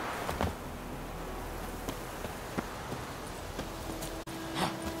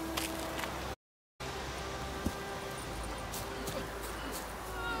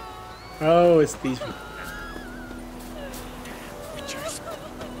 Oh, it's these people.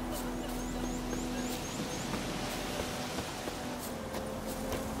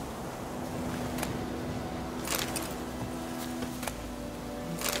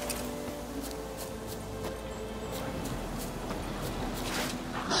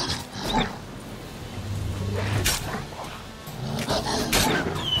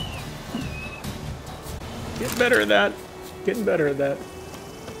 Getting better at that. Getting better at that.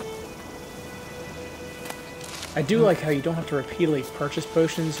 I do like how you don't have to repeatedly purchase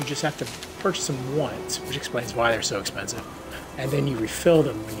potions, you just have to purchase them once, which explains why they're so expensive. And then you refill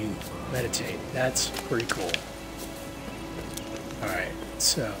them when you meditate. That's pretty cool. Alright,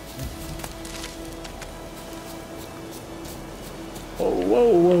 so... Oh, whoa,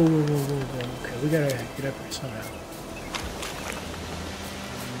 whoa, whoa, whoa, whoa, whoa. Okay, we gotta get up here somehow.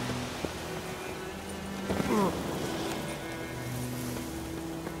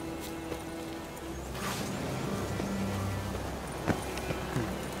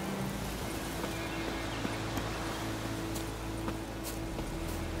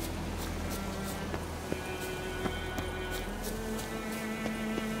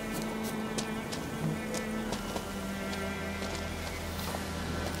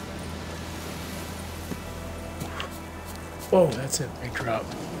 Whoa, that's a big drop.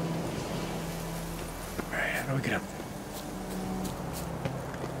 Alright, how do we get up there?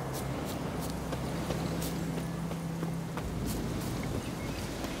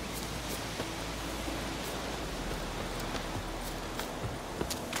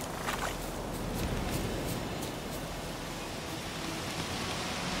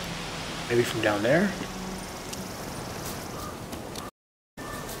 Maybe from down there?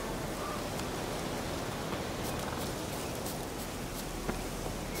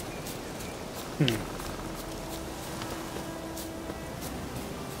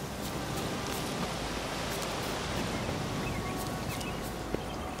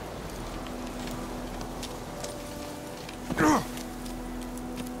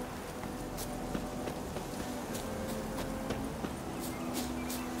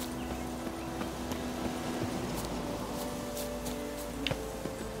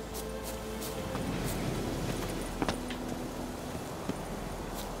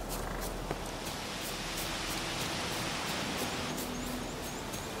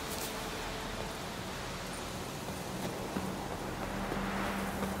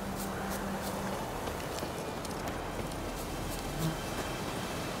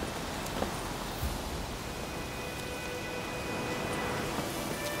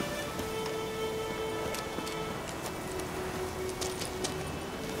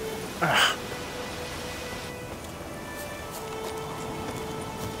 Ah.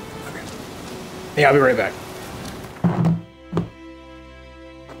 Okay. Yeah, I'll be right back.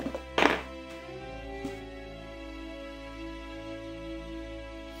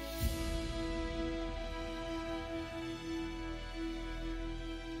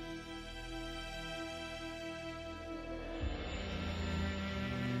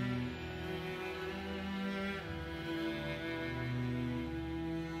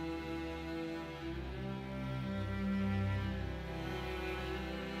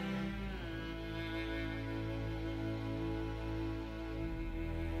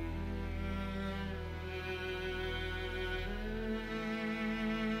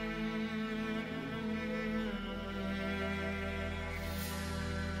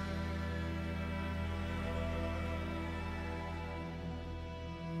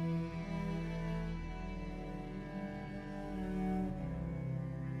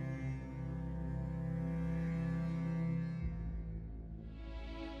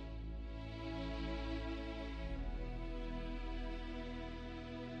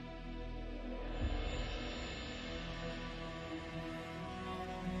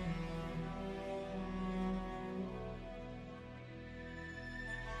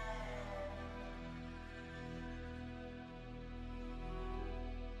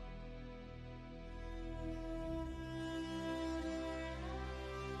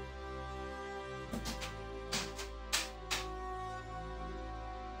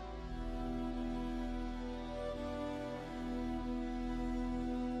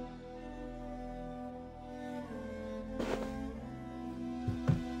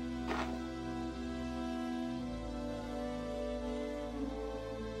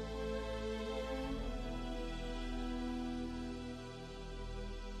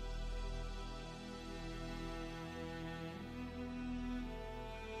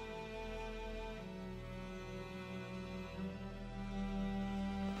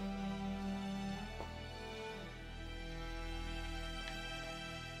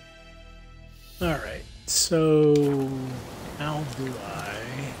 All right, so how do I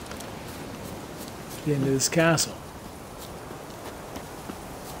get into this castle?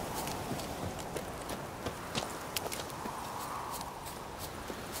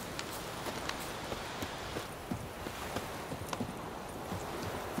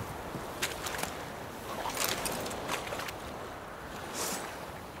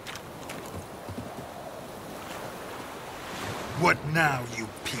 What now, you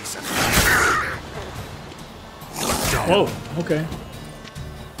piece of... Whoa, okay.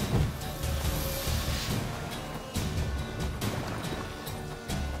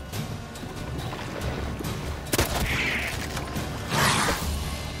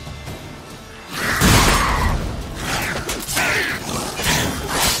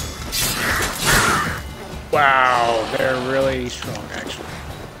 Wow, they're really strong, actually.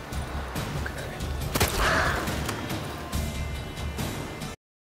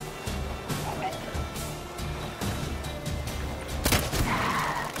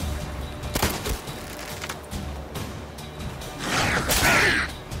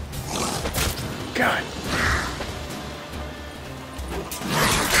 God.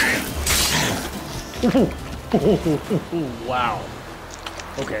 Wow.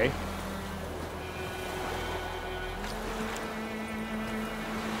 Okay.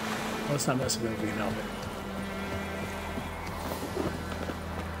 Let's not mess with it if we can help it.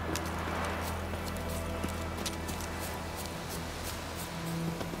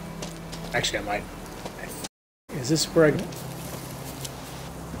 Actually, I might. Is this where I go?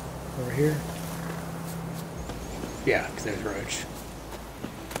 Over here? Yeah, because there's Roach.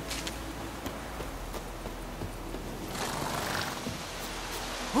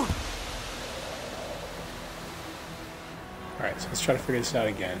 Alright, so let's try to figure this out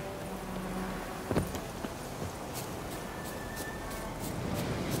again.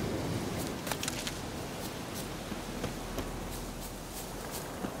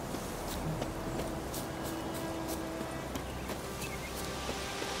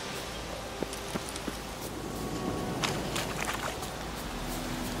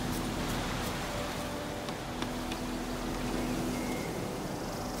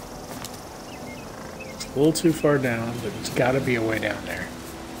 A little too far down, but there's got to be a way down there.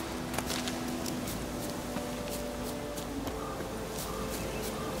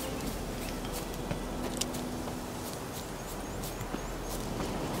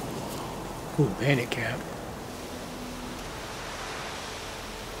 Ooh, bandit camp.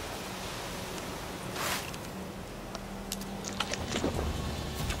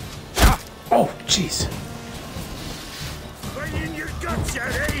 Oh, jeez. Right in your guts,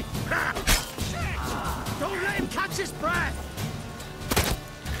 eh? Don't let him catch his breath!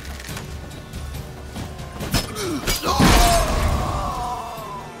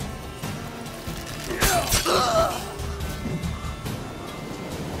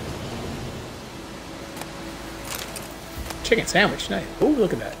 Chicken sandwich, nice. Oh,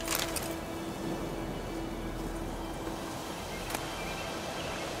 look at that.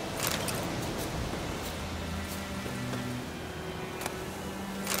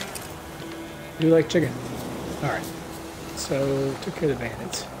 You like chicken? Alright. So, took care of the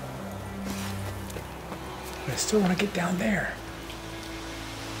bandits. But I still want to get down there.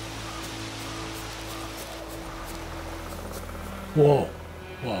 Whoa.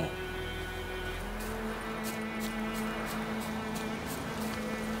 Whoa.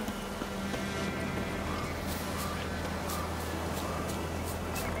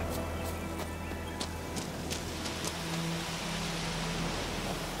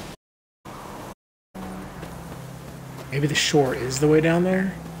 Maybe the shore is the way down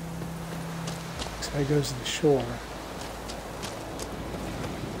there? So it goes to the shore.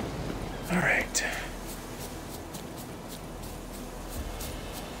 Alright.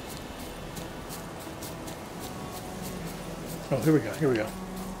 Oh, here we go, here we go.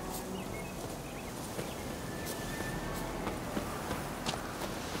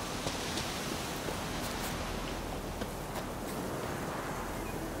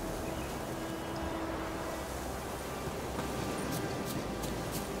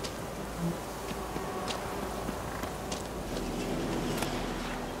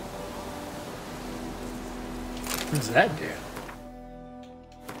 What does that do?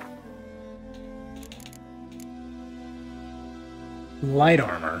 Light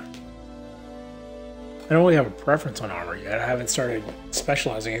armor. I don't really have a preference on armor yet. I haven't started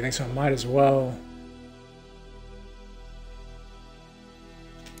specializing anything, so I might as well.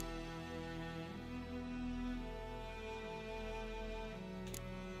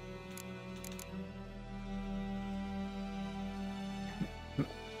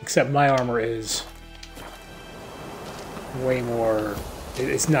 Except my armor is way more,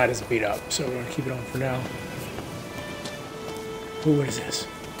 it's not as beat up, so we're gonna keep it on for now. Ooh, what is this?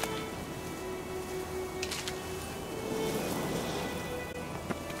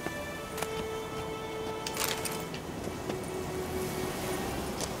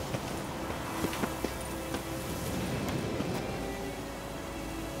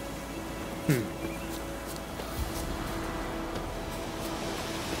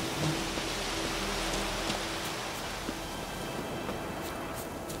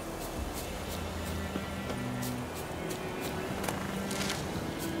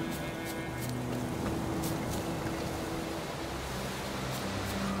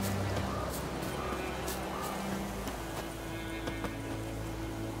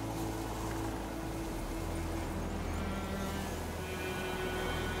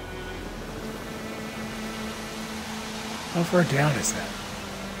 How far down is that?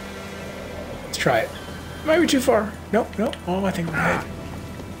 Let's try it. Might be too far. Nope, nope. Oh, I think we're good.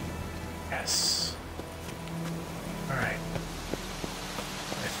 Yes. Alright.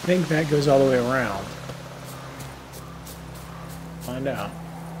 I think that goes all the way around. Find out.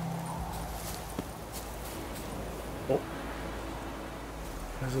 Oh.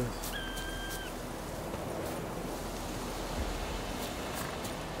 What's this?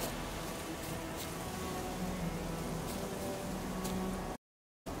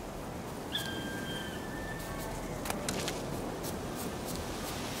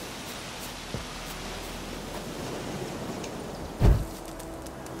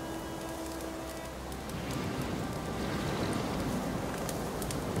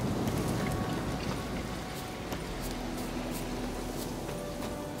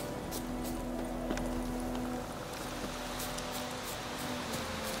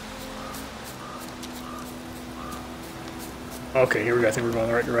 Okay, here we go. I think we're going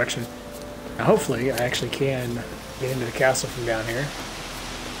the right direction. Now, hopefully, I actually can get into the castle from down here.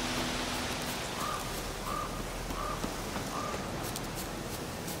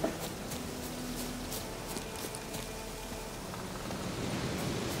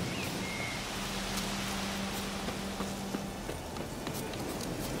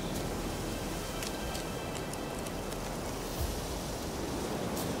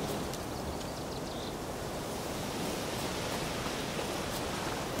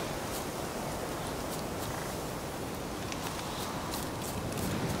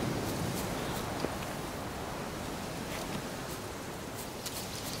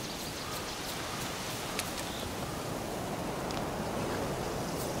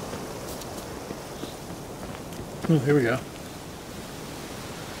 Ooh, here we go.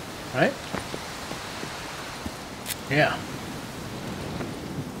 Right? Yeah.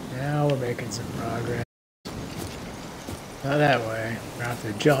 Now we're making some progress. Not that way. We're gonna have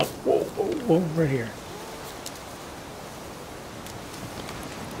to jump. Whoa, whoa, whoa, right here.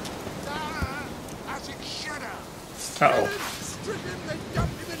 Uh-oh.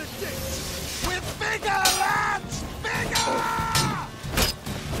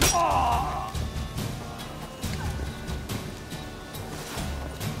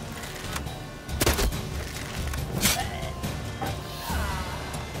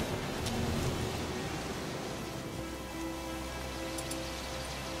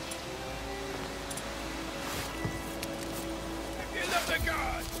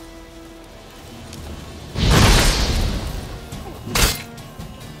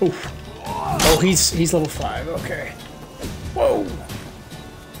 Oof. Oh, he's level 5. Okay. Whoa.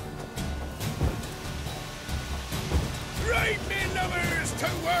 Right, me lovers, to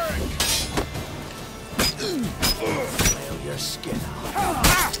work! Flail your skin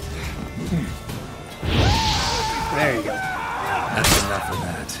out. There you go. That's enough of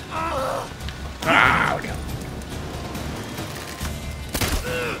that. Ah, okay.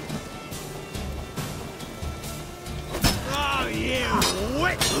 Oh, you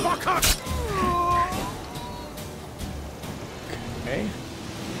wet fucker! Okay.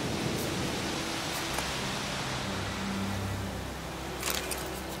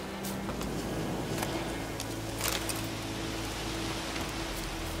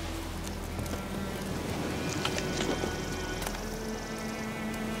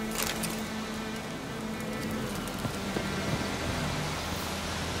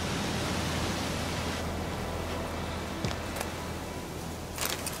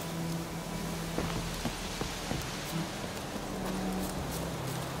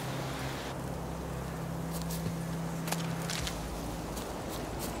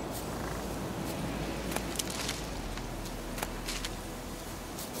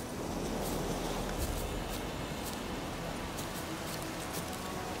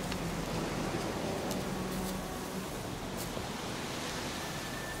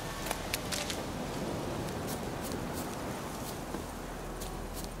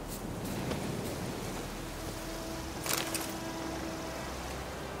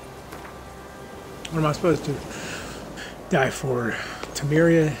 What am I supposed to die for?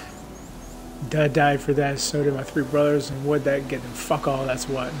 Tamiria died for that, so did my 3 brothers, and what'd that get them? Fuck all, that's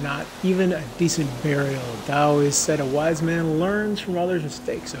what. Not even a decent burial. Thou always said a wise man learns from others'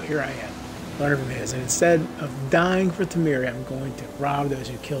 mistakes, so here I am, learning from his. And instead of dying for Tamiria, I'm going to rob those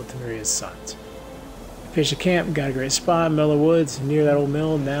who killed Tamiria's sons. Pitched a camp, got a great spot, middle of the woods, near that old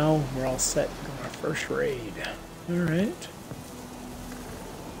mill. Now we're all set to go on our first raid. Alright.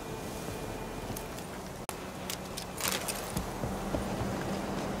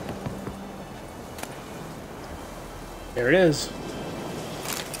 There it is.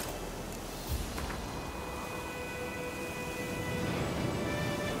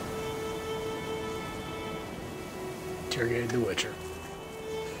 Interrogated the Witcher.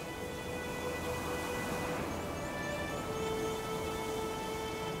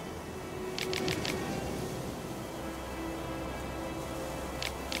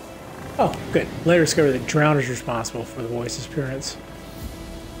 Oh, good. Later discovered that Drown is responsible for the voice's appearance.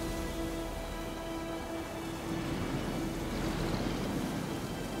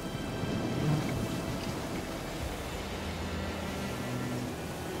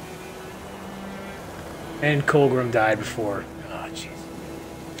 And Colgrim died before. Oh, jeez.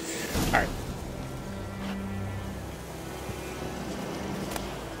 Alright.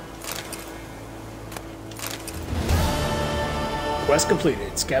 Quest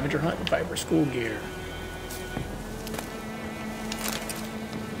completed. Scavenger hunt and Viper school gear.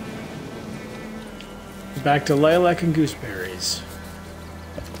 Back to lilac and gooseberries.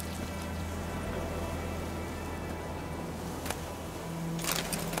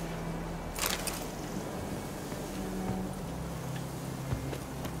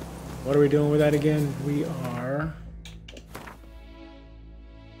 what are we doing with that again? We are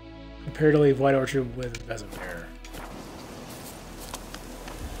prepare to leave White Orchard with Vesemir.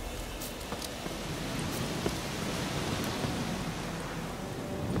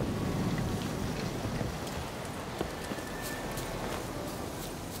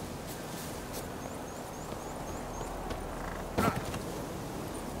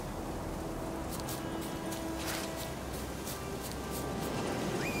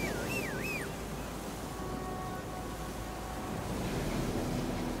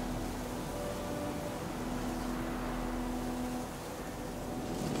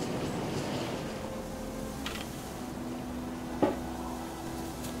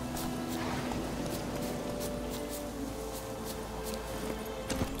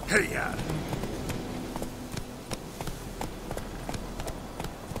 Hey, ya!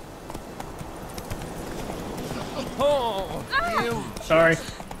 Oh, you. Sorry.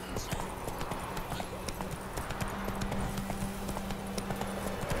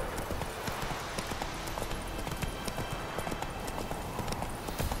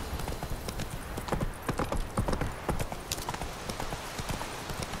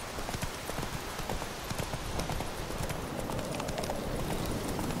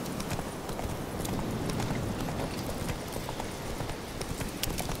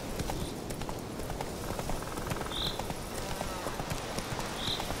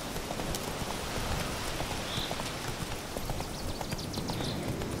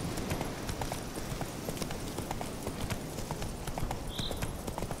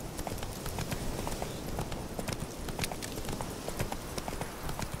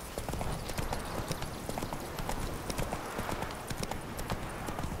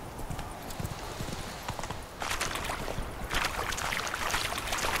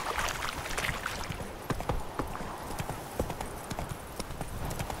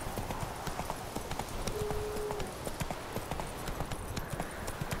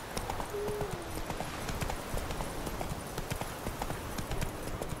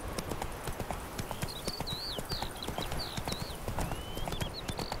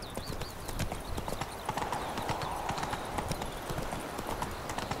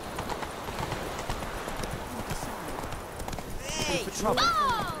 Trouble.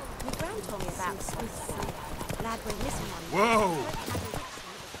 My grand told me about this lad went missing one. Whoa!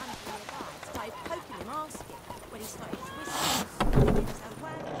 Started poking him, asking when he started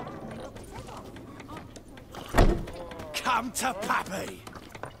twisting. Come to Pappy!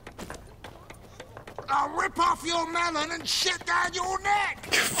 I'll rip off your melon and shit down your neck!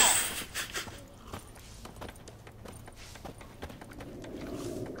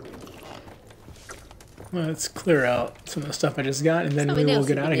 Let's clear out some of the stuff I just got, and then we will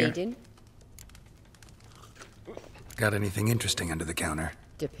get out of here. Got anything interesting under the counter?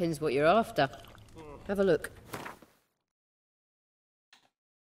 Depends what you're after. Have a look.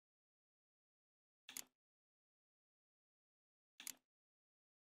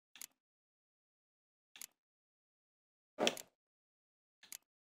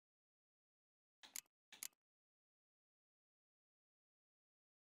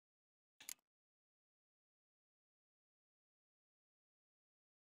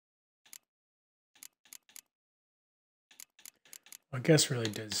 I guess really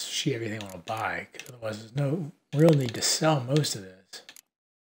does she have anything I want to buy? Because otherwise there's no real need to sell most of this.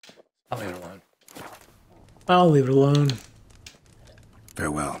 I'll leave it alone. I'll leave it alone.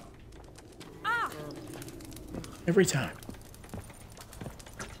 Farewell. Every time.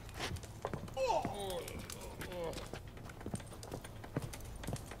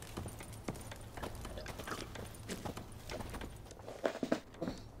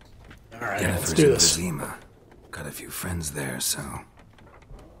 Alright, let's do this. Zima. Got a few friends there, so...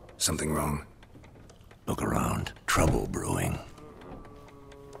 Something wrong? Look around. Trouble brewing.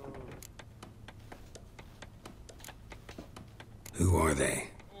 Who are they?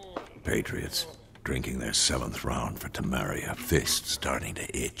 Patriots. Drinking their 7th round for Tamaria. Fist starting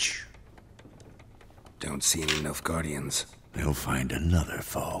to itch. Don't see any Nilfgaardians. They'll find another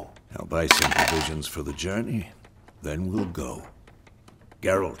foe. I'll buy some provisions for the journey. Then we'll go.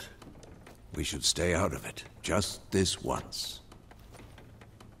 Geralt, we should stay out of it. Just this once.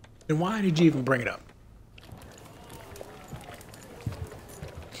 Then why did you even bring it up?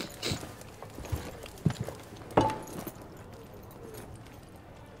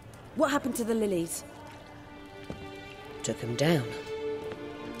 What happened to the lilies? Took him down.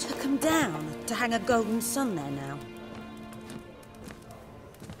 Took them down to hang a golden sun there now.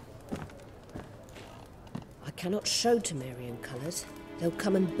 I cannot show Temerian colours. They'll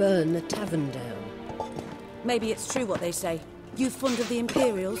come and burn the tavern down. Maybe it's true what they say. You fond of the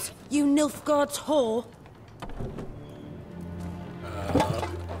Imperials? You Nilfgaard's whore?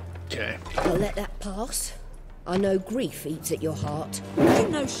 Okay. I'll let that pass. I know grief eats at your heart. You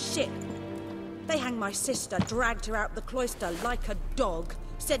know shit. They hanged my sister, dragged her out the cloister like a dog.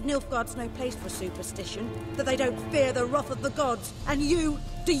 Said Nilfgaard's no place for superstition, that they don't fear the wrath of the gods. And you,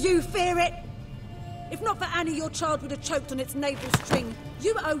 do you fear it? If not for Annie, your child would have choked on its navel string.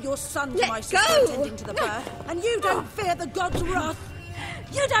 You owe your son to my sister attending to the birth, and you don't fear the gods' wrath.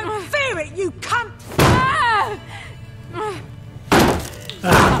 You don't fear it, you cunt!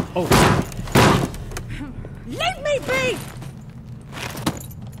 Leave me be!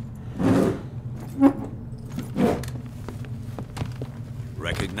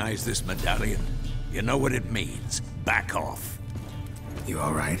 Recognize this medallion? You know what it means. Back off. You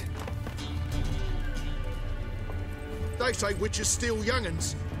all right? They say witches steal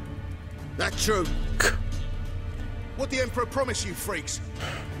young'uns. That true. What the Emperor promised you, freaks?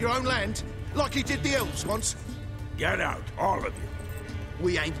 Your own land? Like he did the elves once? Get out, all of you.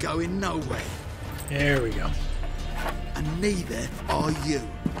 We ain't going nowhere. There we go. And neither are you.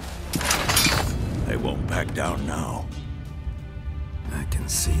 They won't back down now. I can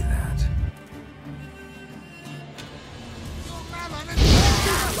see that.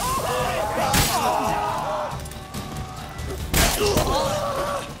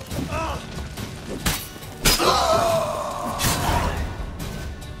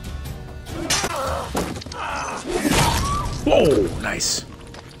 Whoa, nice.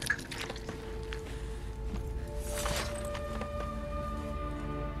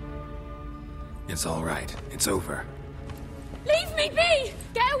 It's all right. It's over. Leave me be!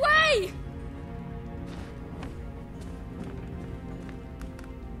 Get away!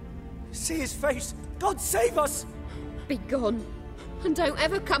 See his face! God save us! Be gone, and don't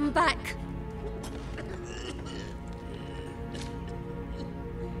ever come back.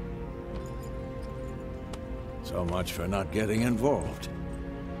 So much for not getting involved.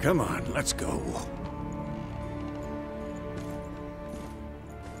 Come on, let's go.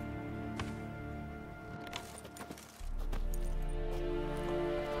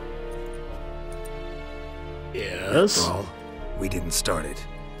 Yes. After all, we didn't start it.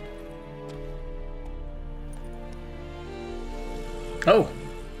 Oh,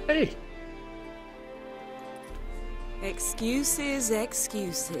 hey. Excuses,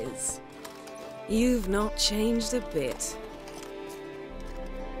 excuses. You've not changed a bit.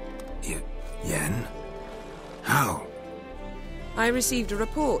 Yen? How? I received a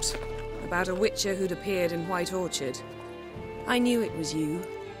report about a witcher who'd appeared in White Orchard. I knew it was you,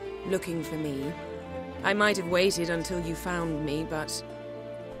 looking for me. I might have waited until you found me, but...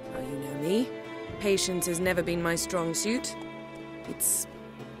 well, you know me. Patience has never been my strong suit. It's...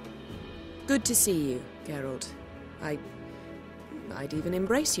 good to see you, Geralt. I'd even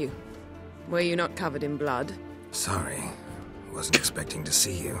embrace you. Were you not covered in blood? Sorry. Wasn't expecting to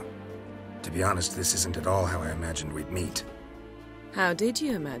see you. To be honest, this isn't at all how I imagined we'd meet. How did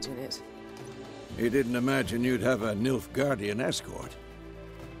you imagine it? He didn't imagine you'd have a Nilfgaardian escort.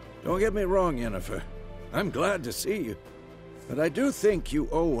 Don't get me wrong, Yennefer. I'm glad to see you. But I do think you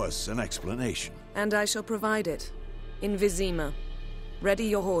owe us an explanation. And I shall provide it. In Vizima. Ready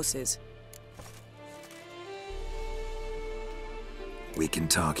your horses. We can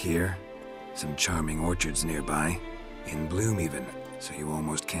talk here. Some charming orchards nearby. In bloom even, so you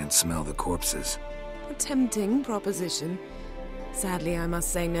almost can't smell the corpses. A tempting proposition. Sadly, I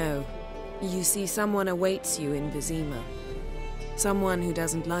must say no. You see, someone awaits you in Vizima. Someone who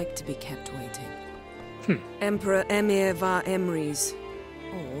doesn't like to be kept waiting. Emperor Emir var Emrys.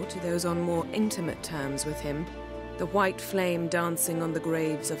 Or, to those on more intimate terms with him, the white flame dancing on the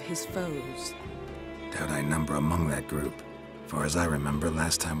graves of his foes. Doubt I number among that group. Far as I remember,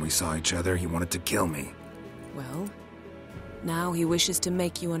 last time we saw each other, he wanted to kill me. Well, now he wishes to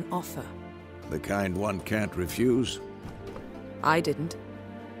make you an offer. The kind one can't refuse? I didn't,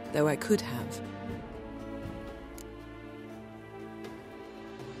 though I could have.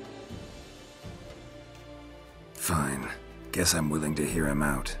 Fine. Guess I'm willing to hear him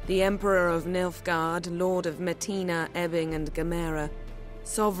out. The Emperor of Nilfgaard, Lord of Metina, Ebbing and Gamera,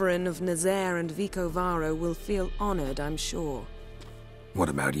 Sovereign of Nazaire and Vicovaro will feel honored, I'm sure. What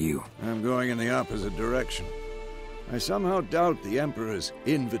about you? I'm going in the opposite direction. I somehow doubt the Emperor's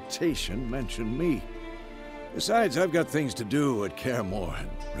invitation mentioned me. Besides, I've got things to do at Kaer Morhen,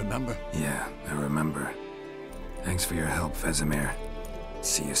 remember? Yeah, I remember. Thanks for your help, Vesemir.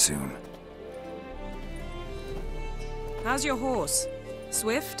 See you soon. How's your horse?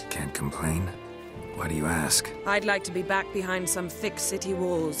 Swift? Can't complain. Why do you ask? I'd like to be back behind some thick city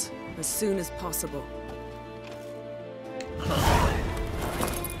walls as soon as possible.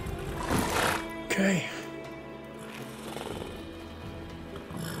 Okay.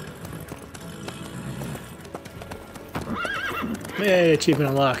 Yay,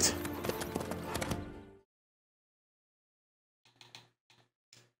 achievement unlocked.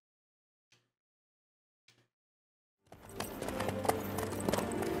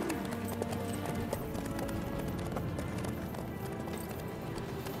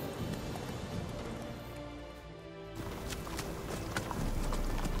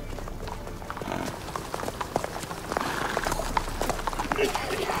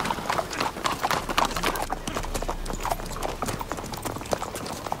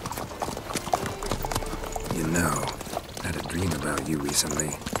 You know, I had a dream about you recently.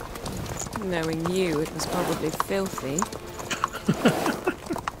 Knowing you, it was probably filthy.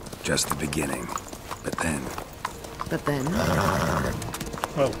 Just the beginning. But then... But then?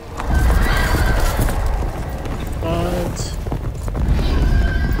 Oh. What?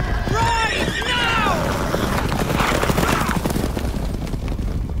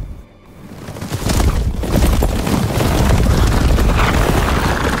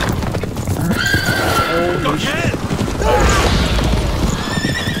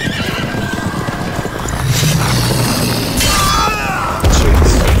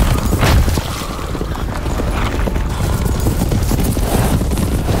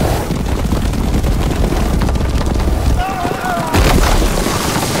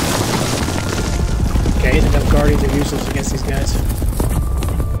 Guardians are useless against these guys.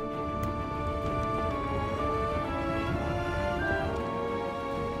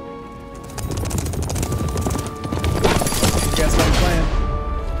 Guess what I'm playing.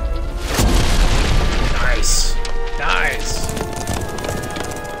 Nice. Nice.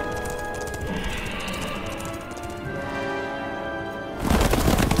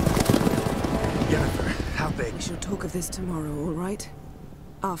 Jennifer, how big? We shall talk of this tomorrow, all right?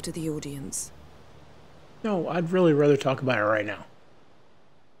 After the audience. No, I'd really rather talk about it right now.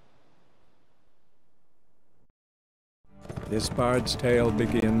 This bard's tale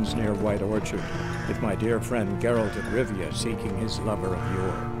begins near White Orchard, with my dear friend Geralt of Rivia seeking his lover of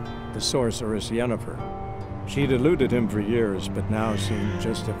yore, the sorceress Yennefer. She'd eluded him for years, but now seemed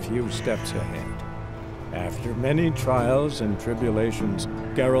just a few steps ahead. After many trials and tribulations,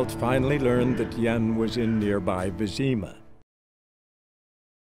 Geralt finally learned that Yen was in nearby Vizima.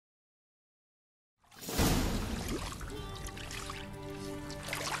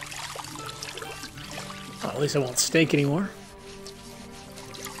 Well, at least I won't stink anymore.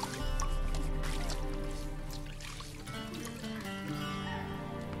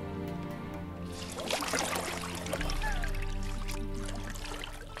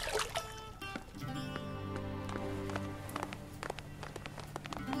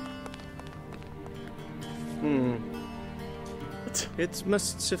 What? It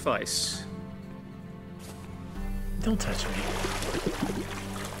must suffice. Don't touch me.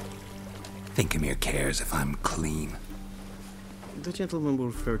 Think Emir cares if I'm clean. The gentleman will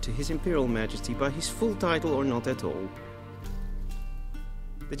refer to His Imperial Majesty by his full title or not at all.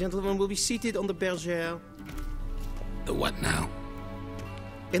 The gentleman will be seated on the bergère. The what now?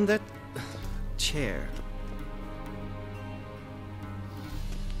 In that chair.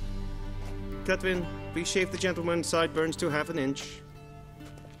 Catwin, please shave the gentleman's sideburns to ½ an inch.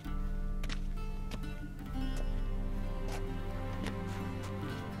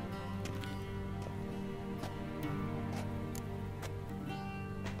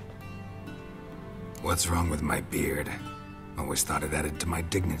 What's wrong with my beard? Always thought it added to my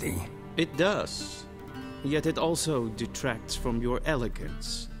dignity. It does. Yet it also detracts from your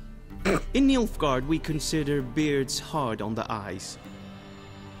elegance. In Nilfgaard, we consider beards hard on the eyes.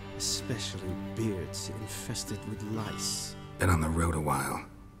 Especially beards infested with lice. Been on the road a while.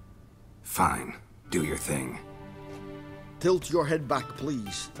 Fine. Do your thing. Tilt your head back,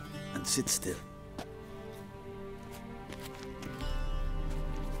 please, and sit still.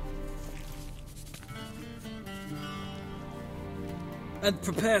 And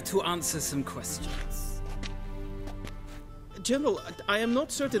prepare to answer some questions. General, I am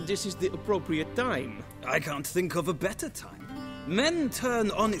not certain this is the appropriate time. I can't think of a better time. Men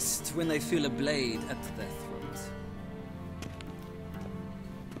turn honest when they feel a blade at their throat.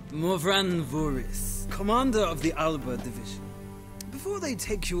 Morvran Voris, commander of the Alba Division. Before they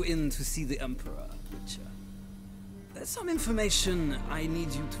take you in to see the Emperor, Witcher, there's some information I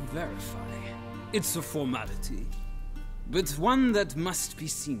need you to verify. It's a formality, but one that must be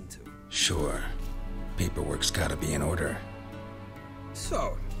seen to. Sure. Paperwork's gotta be in order.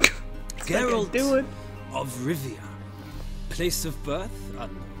 So, Geralt of Rivia. Place of birth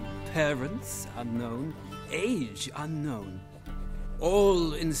unknown. Parents unknown. Age unknown.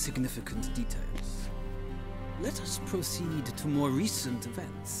 all insignificant details. Let us proceed to more recent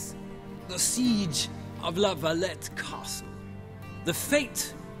events. The siege of La Valette Castle. The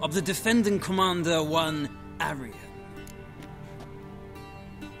fate of the defending commander, one Arian.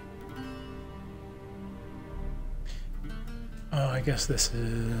 I guess this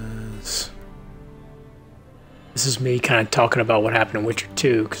is me kind of talking about what happened in Witcher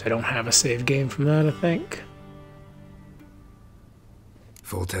 2, because I don't have a save game from that, I think.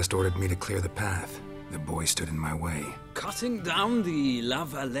 Foltest ordered me to clear the path. The boy stood in my way. Cutting down the La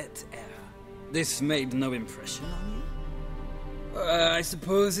Valette heir. This made no impression on you? I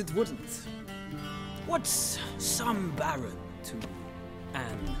suppose it wouldn't. What's some baron to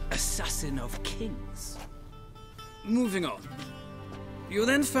an assassin of kings? Moving on. You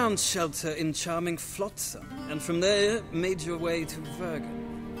then found shelter in charming Flotsam, and from there made your way to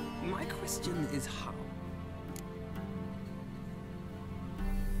Vergen. My question is how?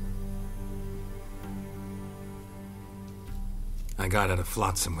 I got out of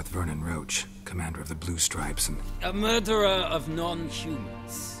Flotsam with Vernon Roach, commander of the Blue Stripes, and... A murderer of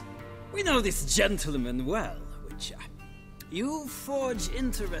non-humans. We know this gentleman well, Witcher. You forge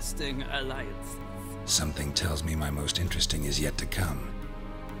interesting alliances. Something tells me my most interesting is yet to come.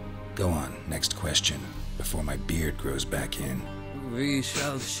 Go on, next question, before my beard grows back in. We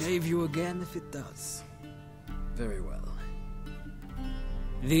shall shave you again if it does. Very well.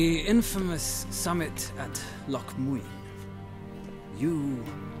 The infamous summit at Loch Muin. You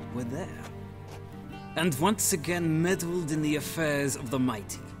were there. And once again meddled in the affairs of the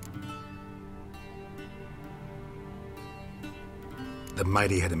mighty. The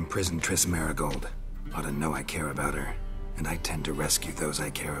mighty had imprisoned Triss Marigold. Ought to know I care about her. And I tend to rescue those I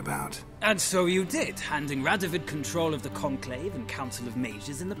care about. And so you did, handing Radovid control of the Conclave and Council of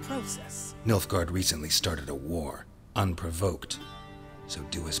Mages in the process. Nilfgaard recently started a war, unprovoked. So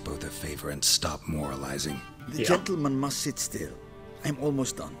do us both a favor and stop moralizing. The gentleman must sit still. I'm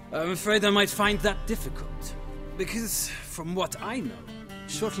almost done. I'm afraid I might find that difficult. Because, from what I know,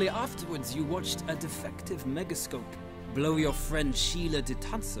 shortly afterwards you watched a defective megascope blow your friend Sheila de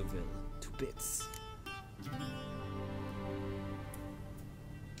Tanserville to bits.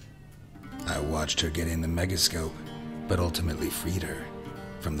 I watched her get in the megascope, but ultimately freed her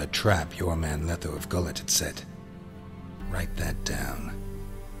from the trap your man Letho of Gullet had set. Write that down.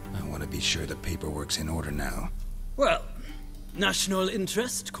 I want to be sure the paperwork's in order now. Well, national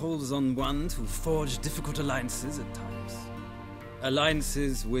interest calls on one to forge difficult alliances at times.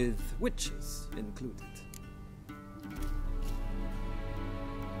 Alliances with witches included.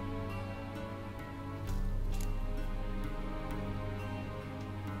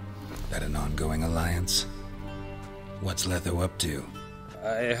 That an ongoing alliance? What's Letho up to?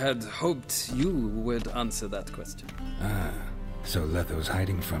 I had hoped you would answer that question. Ah, so Letho's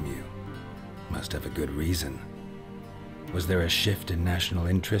hiding from you. Must have a good reason. Was there a shift in national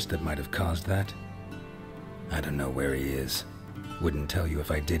interest that might have caused that? I don't know where he is. Wouldn't tell you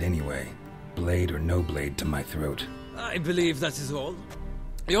if I did anyway. Blade or no blade to my throat. I believe that is all.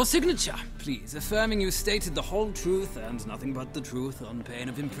 Your signature, please, affirming you stated the whole truth and nothing but the truth on pain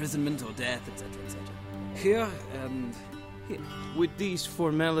of imprisonment or death, etc., etc. Here and here. With these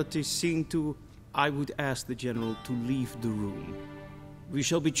formalities seen to, I would ask the General to leave the room. We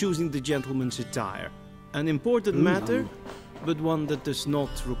shall be choosing the gentleman's attire. An important matter, but one that does not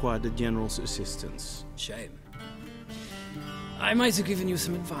require the General's assistance. Shame. I might have given you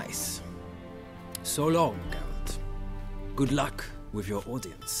some advice. So long, Geralt. Good luck with your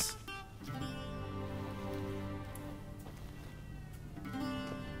audience.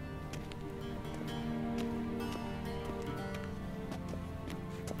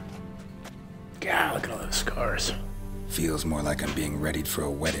 God, look at all those scars. Feels more like I'm being readied for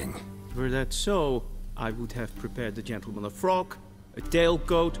a wedding. Were that so, I would have prepared the gentleman a frock, a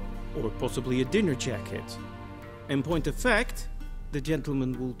tailcoat, or possibly a dinner jacket. In point of fact, the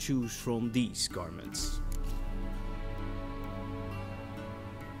gentleman will choose from these garments.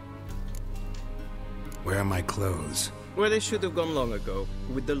 Where are my clothes? Where they should have gone long ago,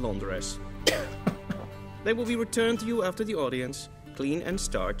 with the laundress. They will be returned to you after the audience, clean and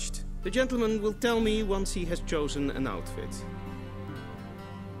starched. The gentleman will tell me once he has chosen an outfit.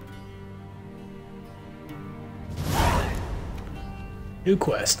 New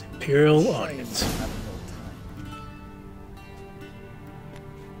quest, Imperial Audience.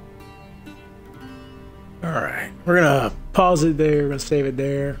 Alright, we're gonna pause it there, we're gonna save it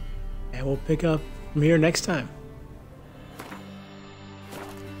there, and we'll pick up from here next time.